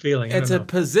get that feeling. It's a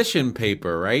position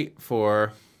paper, right?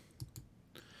 For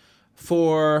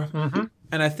Mm-hmm.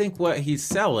 And I think what he's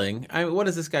selling, what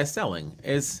is this guy selling?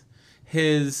 Is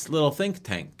his little think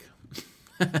tank.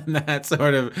 And that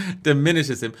sort of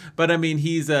diminishes him. But I mean,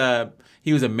 he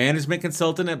was a management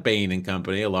consultant at Bain and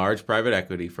Company, a large private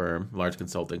equity firm, large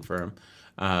consulting firm,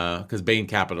 because Bain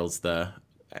Capital's the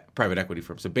private equity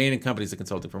firm. So Bain and Company is a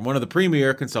consulting firm, one of the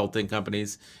premier consulting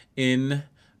companies in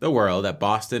the world at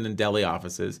Boston and Delhi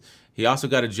offices. He also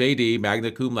got a JD,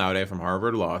 magna cum laude, from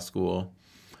Harvard Law School.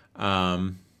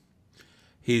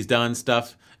 He's done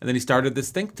stuff, and then he started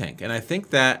this think tank. And I think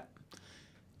that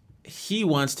he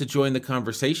wants to join the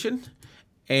conversation,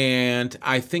 and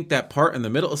I think that part in the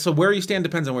middle, so where you stand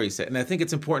depends on where you sit. And I think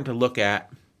it's important to look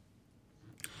at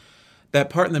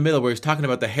that part in the middle where he's talking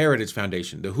about the Heritage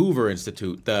Foundation, the Hoover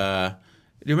Institute. Do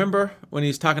you remember when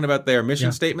he's talking about their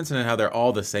mission statements and how they're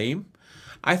all the same?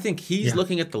 I think he's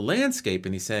looking at the landscape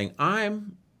and he's saying,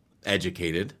 I'm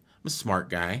educated, I'm a smart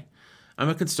guy, I'm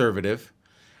a conservative,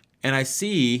 and I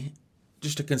see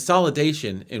just a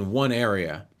consolidation in one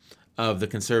area of the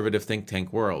conservative think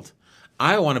tank world.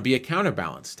 I want to be a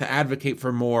counterbalance to advocate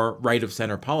for more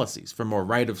right-of-center policies, for more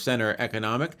right-of-center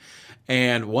economic.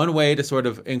 And one way to sort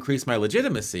of increase my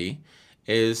legitimacy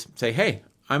is say, hey,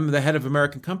 I'm the head of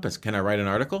American Compass. Can I write an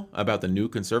article about the new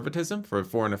conservatism for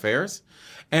foreign affairs?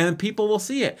 And people will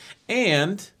see it.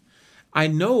 And I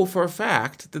know for a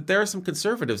fact that there are some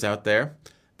conservatives out there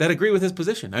that agree with his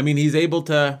position. I mean, he's able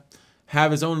to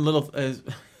have his own little...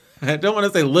 I don't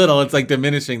want to say little, it's like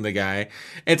diminishing the guy.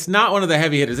 It's not one of the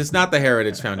heavy hitters. It's not the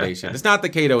Heritage Foundation. It's not the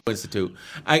Cato Institute.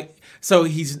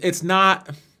 It's not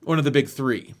one of the big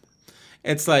three.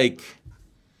 It's like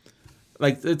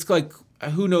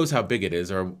who knows how big it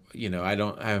is, or I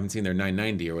haven't seen their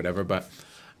 990 or whatever, but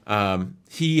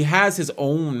he has his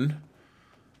own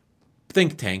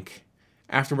think tank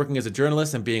after working as a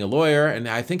journalist and being a lawyer, and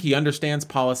I think he understands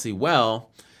policy well,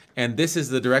 and this is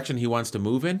the direction he wants to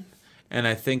move in. And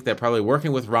I think that probably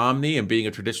working with Romney and being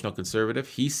a traditional conservative,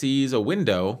 he sees a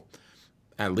window,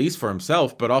 at least for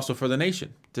himself, but also for the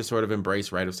nation, to sort of embrace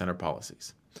right-of-center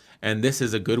policies. And this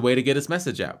is a good way to get his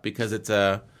message out because it's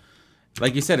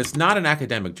like you said, it's not an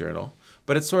academic journal,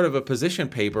 but it's sort of a position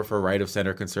paper for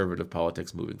right-of-center conservative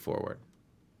politics moving forward.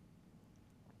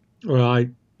 Well, I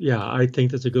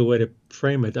think that's a good way to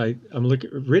frame it. I'm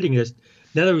reading this.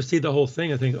 Now that we see the whole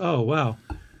thing, I think, oh, wow.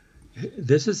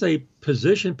 This is a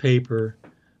position paper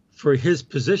for his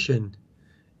position.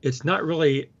 It's not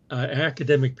really an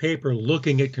academic paper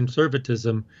looking at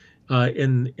conservatism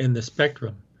in the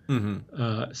spectrum.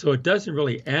 Mm-hmm. So it doesn't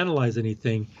really analyze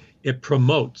anything. It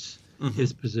promotes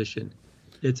his position.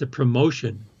 It's a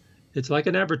promotion. It's like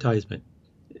an advertisement.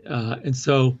 And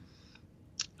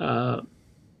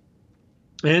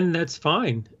that's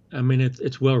fine. I mean,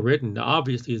 it's well written.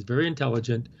 Obviously, he's very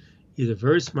intelligent. He's a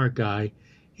very smart guy.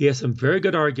 He has some very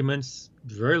good arguments,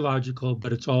 very logical,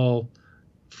 but it's all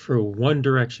for one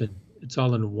direction. It's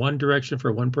all in one direction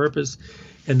for one purpose,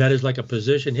 and that is like a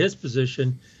position. His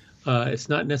position, it's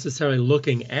not necessarily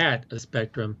looking at a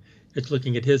spectrum. It's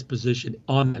looking at his position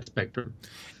on that spectrum.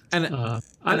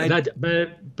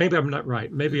 Maybe I'm not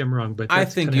right. Maybe I'm wrong, but I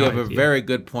think you have a very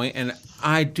good point, and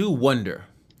I do wonder.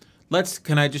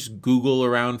 Can I just Google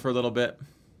around for a little bit?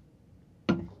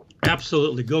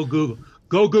 Absolutely. Go Google.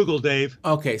 Go Google, Dave.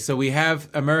 Okay, so we have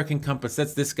American Compass.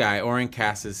 That's this guy, Oren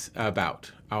Cass, is about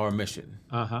our mission.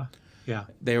 Uh-huh. Yeah.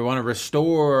 They want to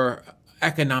restore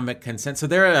economic consent. So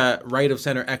they're a right of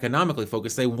center economically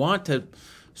focused. They want to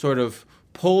sort of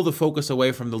pull the focus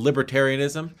away from the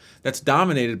libertarianism that's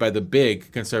dominated by the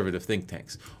big conservative think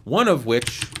tanks. One of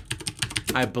which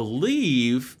I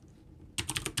believe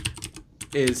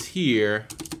is here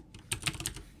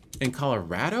in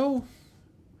Colorado.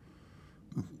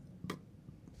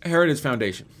 Heritage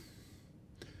Foundation.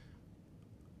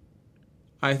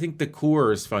 I think the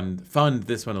Coors fund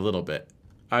this one a little bit.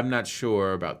 I'm not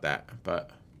sure about that,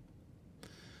 but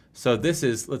so this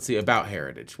is, let's see, about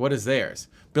heritage. What is theirs?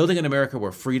 Building an America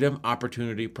where freedom,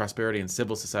 opportunity, prosperity, and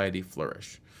civil society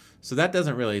flourish. So that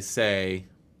doesn't really say,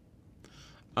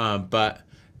 but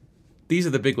these are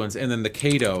the big ones. And then the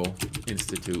Cato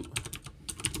Institute,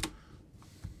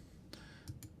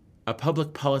 a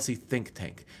public policy think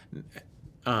tank.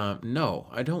 No,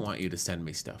 I don't want you to send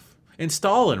me stuff.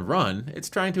 Install and run. It's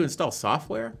trying to install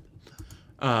software.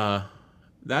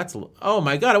 That's, oh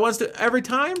my God, it wants to every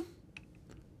time?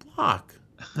 Block.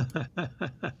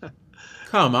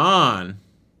 Come on.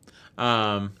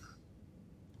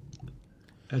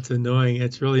 That's annoying.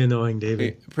 It's really annoying,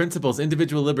 David. Principles,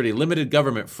 individual liberty, limited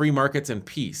government, free markets, and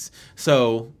peace.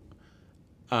 So,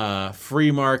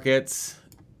 free markets,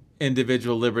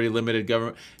 individual liberty, limited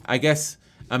government. I guess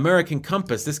American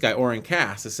Compass, this guy, Oren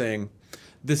Cass, is saying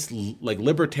this like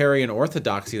libertarian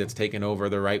orthodoxy that's taken over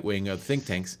the right wing of think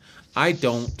tanks. I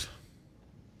don't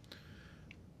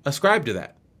ascribe to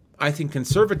that. I think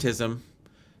conservatism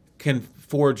can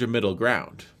forge a middle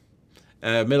ground.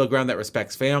 A middle ground that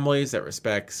respects families, that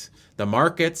respects the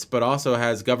markets, but also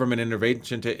has government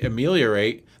intervention to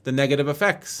ameliorate the negative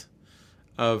effects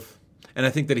of. And I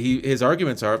think that his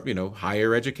arguments are,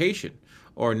 higher education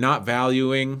or not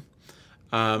valuing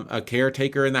a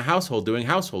caretaker in the household doing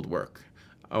household work,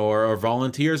 or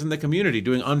volunteers in the community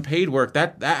doing unpaid work.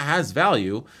 That has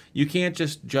value. You can't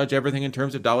just judge everything in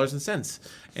terms of dollars and cents.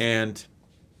 And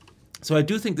so I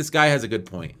do think this guy has a good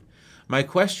point. My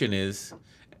question is,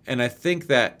 and I think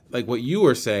that like what you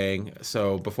were saying,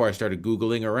 so before I started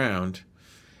Googling around,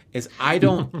 is I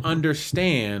don't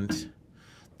understand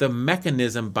the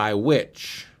mechanism by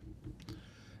which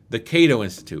the Cato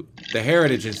Institute, the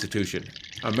Heritage Institution,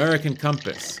 American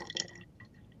Compass,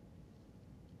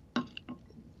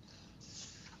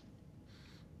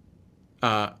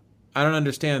 I don't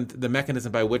understand the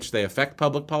mechanism by which they affect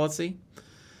public policy,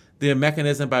 the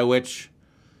mechanism by which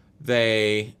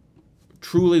they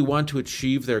truly want to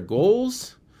achieve their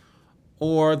goals,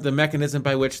 or the mechanism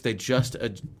by which they just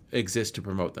exist to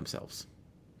promote themselves.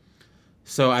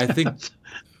 So I think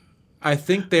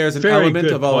there's an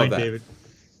element of all of that. David.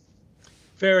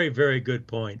 Very, very good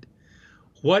point.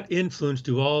 What influence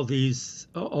do all these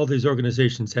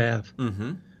organizations have?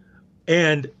 Mm-hmm.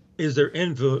 And is their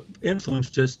influence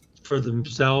just for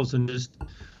themselves and just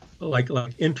like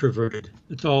introverted?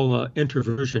 It's all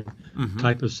introversion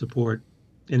type of support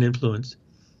and influence.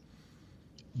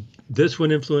 This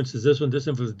one influences this one, this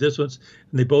influences this one,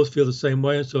 and they both feel the same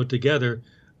way. And so together,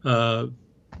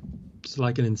 it's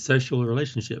like an incestual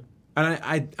relationship.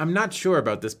 And I'm not sure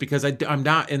about this because I'm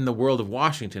not in the world of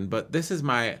Washington, but this is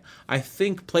I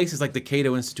think places like the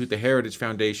Cato Institute, the Heritage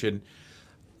Foundation,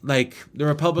 like the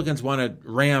Republicans want to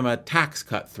ram a tax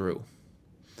cut through.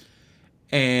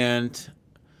 And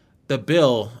the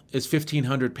bill is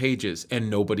 1,500 pages and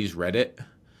nobody's read it.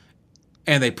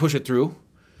 And they push it through.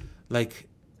 Like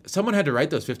someone had to write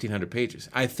those 1,500 pages.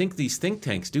 I think these think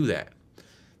tanks do that.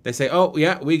 They say, oh,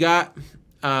 yeah, we got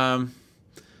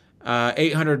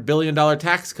 $800 billion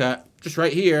tax cut just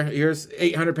right here. Here's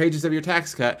 800 pages of your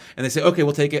tax cut. And they say, okay,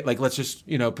 we'll take it. Like, let's just,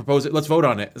 propose it. Let's vote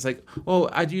on it. It's like, well,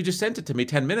 you just sent it to me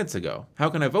 10 minutes ago. How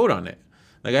can I vote on it?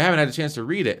 Like, I haven't had a chance to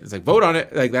read it. It's like, vote on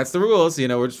it. Like, that's the rules.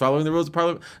 We're just following the rules of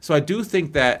Parliament. So I do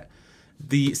think that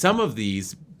some of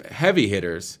these heavy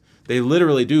hitters, they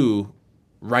literally do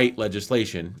write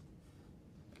legislation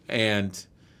and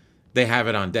they have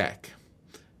it on deck.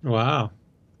 Wow.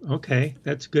 Okay.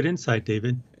 That's good insight,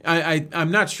 David.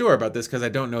 I'm not sure about this because I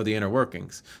don't know the inner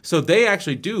workings. So they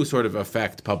actually do sort of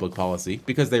affect public policy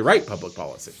because they write public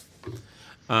policy.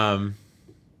 And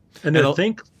the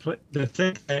think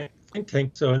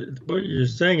tank. So what you're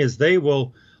saying is they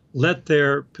will let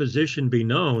their position be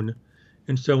known,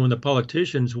 and so when the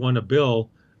politicians want a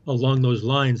bill along those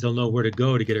lines, they'll know where to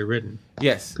go to get it written.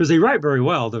 Yes, because they write very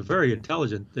well. They're very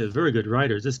intelligent. They're very good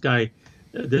writers.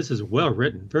 This is well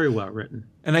written, very well written.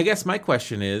 And I guess my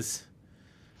question is,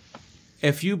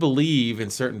 if you believe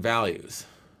in certain values,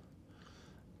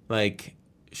 like,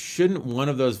 shouldn't one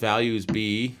of those values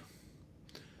be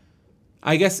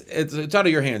I guess it's out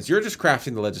of your hands. You're just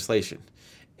crafting the legislation.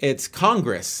 It's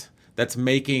Congress that's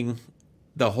making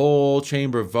the whole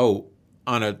chamber vote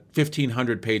on a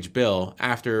 1,500-page bill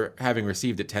after having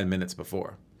received it 10 minutes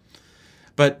before.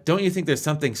 But don't you think there's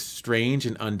something strange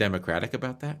and undemocratic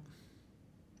about that?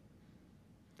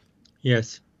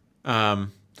 Yes.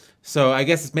 So I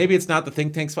guess maybe it's not the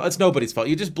think tank's fault. It's nobody's fault.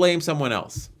 You just blame someone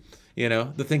else.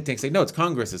 The think tanks say, no, it's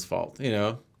Congress's fault,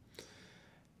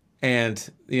 And,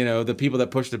 the people that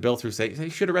pushed the bill through say, you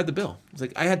should have read the bill. It's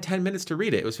like, I had 10 minutes to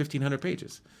read it. It was 1,500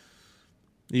 pages.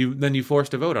 Then you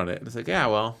forced a vote on it. And it's like, yeah,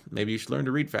 well, maybe you should learn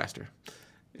to read faster.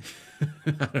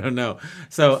 I don't know.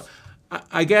 So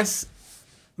I guess,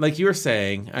 like you were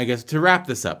saying, I guess to wrap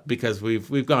this up, because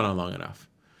we've gone on long enough.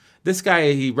 This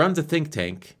guy, he runs a think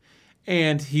tank,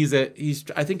 and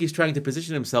I think he's trying to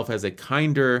position himself as a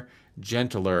kinder,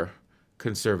 gentler,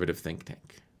 conservative think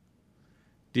tank.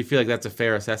 Do you feel like that's a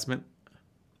fair assessment?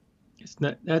 It's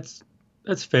not. That's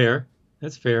fair.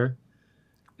 That's fair.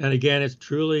 And again, it's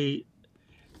truly.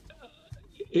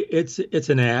 It's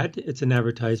an ad. It's an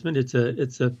advertisement.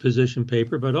 It's a position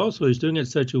paper. But also, he's doing it in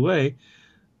such a way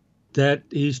that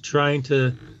he's trying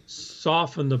to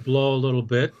soften the blow a little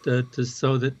bit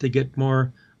to get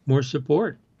more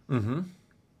support. Mm-hmm.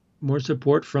 More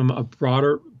support from a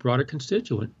broader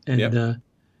constituent. And yep.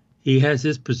 He has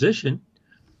his position,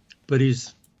 but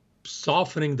he's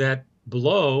softening that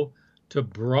blow to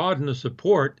broaden the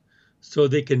support so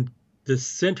the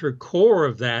center core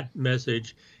of that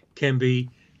message can be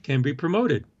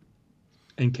promoted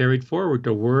and carried forward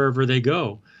to wherever they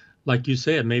go. Like you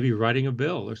said, maybe writing a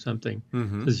bill or something.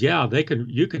 Because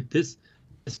mm-hmm.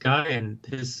 This guy and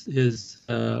his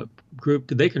group,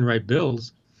 they can write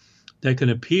bills that can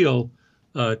appeal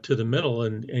to the middle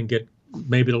and get,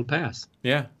 maybe it'll pass.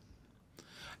 Yeah.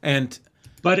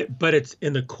 But it's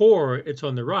in the core, it's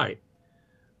on the right.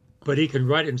 But he can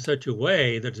write it in such a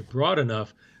way that it's broad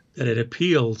enough that it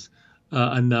appeals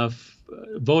enough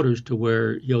voters to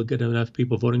where he'll get enough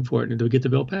people voting for it and to get the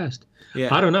bill passed.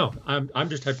 Yeah. I don't know. I'm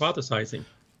just hypothesizing.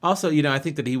 Also, I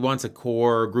think that he wants a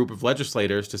core group of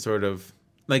legislators to sort of,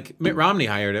 like Mitt Romney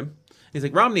hired him. He's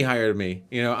like, Romney hired me.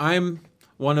 I'm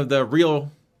one of the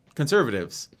real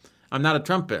conservatives. I'm not a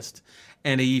Trumpist.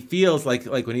 And he feels like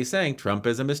when he's saying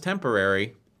Trumpism is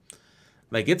temporary,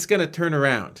 like it's going to turn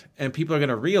around and people are going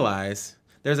to realize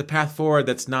there's a path forward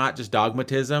that's not just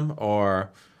dogmatism or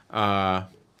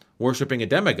worshiping a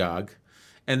demagogue.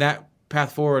 And that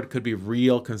path forward could be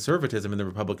real conservatism in the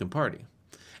Republican Party.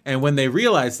 And when they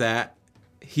realize that,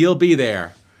 he'll be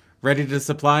there, ready to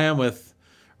supply them with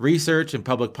research and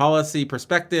public policy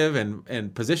perspective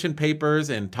and position papers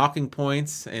and talking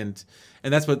points. And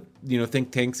that's what,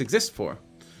 think tanks exist for.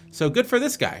 So good for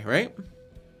this guy, right?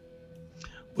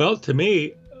 Well, to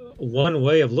me, one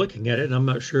way of looking at it, and I'm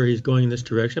not sure he's going in this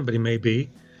direction, but he may be,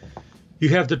 you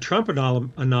have the Trump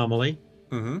anomaly,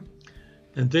 mm-hmm.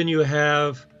 and then you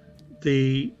have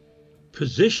the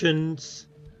positions,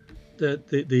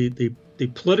 the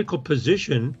political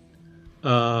position,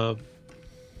 what's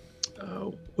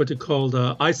it called,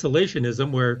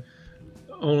 isolationism, where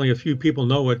only a few people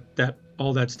know what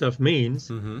all that stuff means.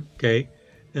 Mm-hmm. Okay,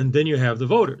 and then you have the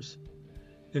voters,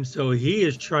 and so he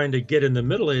is trying to get in the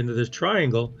middle into this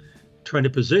triangle, trying to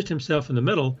position himself in the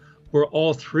middle, where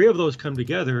all three of those come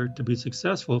together to be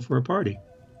successful for a party.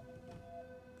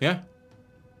 Yeah.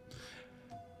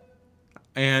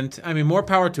 And I mean, more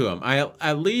power to him.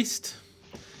 At least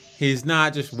he's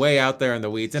not just way out there in the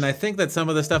weeds. And I think that some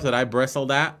of the stuff that I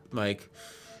bristled at, like,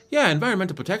 yeah,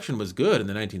 environmental protection was good in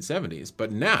the 1970s,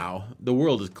 but now the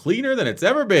world is cleaner than it's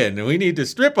ever been, and we need to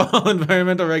strip all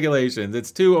environmental regulations.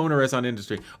 It's too onerous on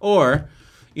industry. Or,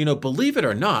 believe it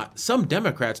or not, some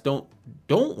Democrats don't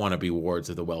want to be wards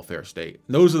of the welfare state.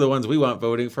 Those are the ones we want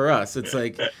voting for us. It's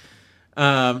like,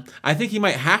 I think he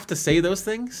might have to say those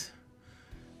things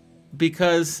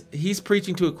because he's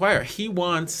preaching to a choir. He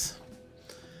wants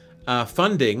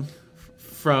funding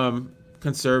from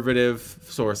conservative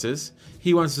sources.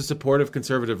 He wants the support of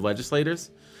conservative legislators.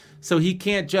 So he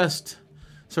can't just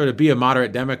sort of be a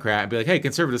moderate Democrat and be like, hey,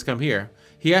 conservatives, come here.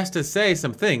 He has to say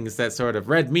some things that sort of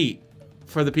red meat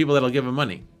for the people that'll give him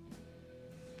money.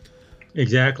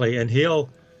 Exactly. And he'll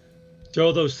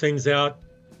throw those things out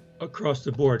across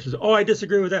the board. Says, I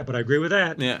disagree with that, but I agree with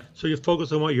that. Yeah. So you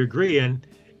focus on what you agree in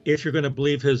if you're going to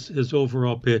believe his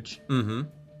overall pitch. Mm-hmm.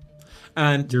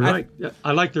 And you're right.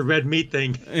 I like the red meat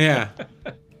thing. Yeah.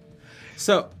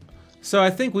 So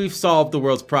I think we've solved the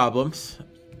world's problems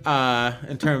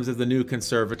in terms of the new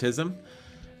conservatism.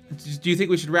 do you think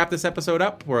we should wrap this episode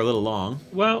up? We're a little long.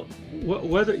 Well,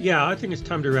 I think it's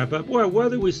time to wrap up. Well,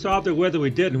 whether we solved it, whether we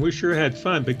didn't, we sure had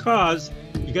fun because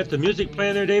you got the music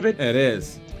playing there, David? It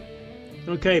is.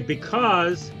 Okay,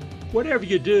 because whatever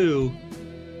you do,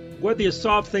 whether you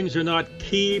solve things or not,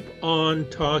 keep on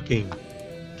talking.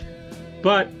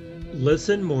 But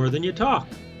listen more than you talk.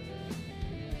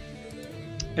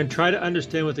 And try to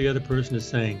understand what the other person is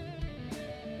saying.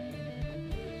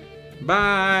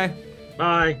 Bye.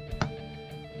 Bye.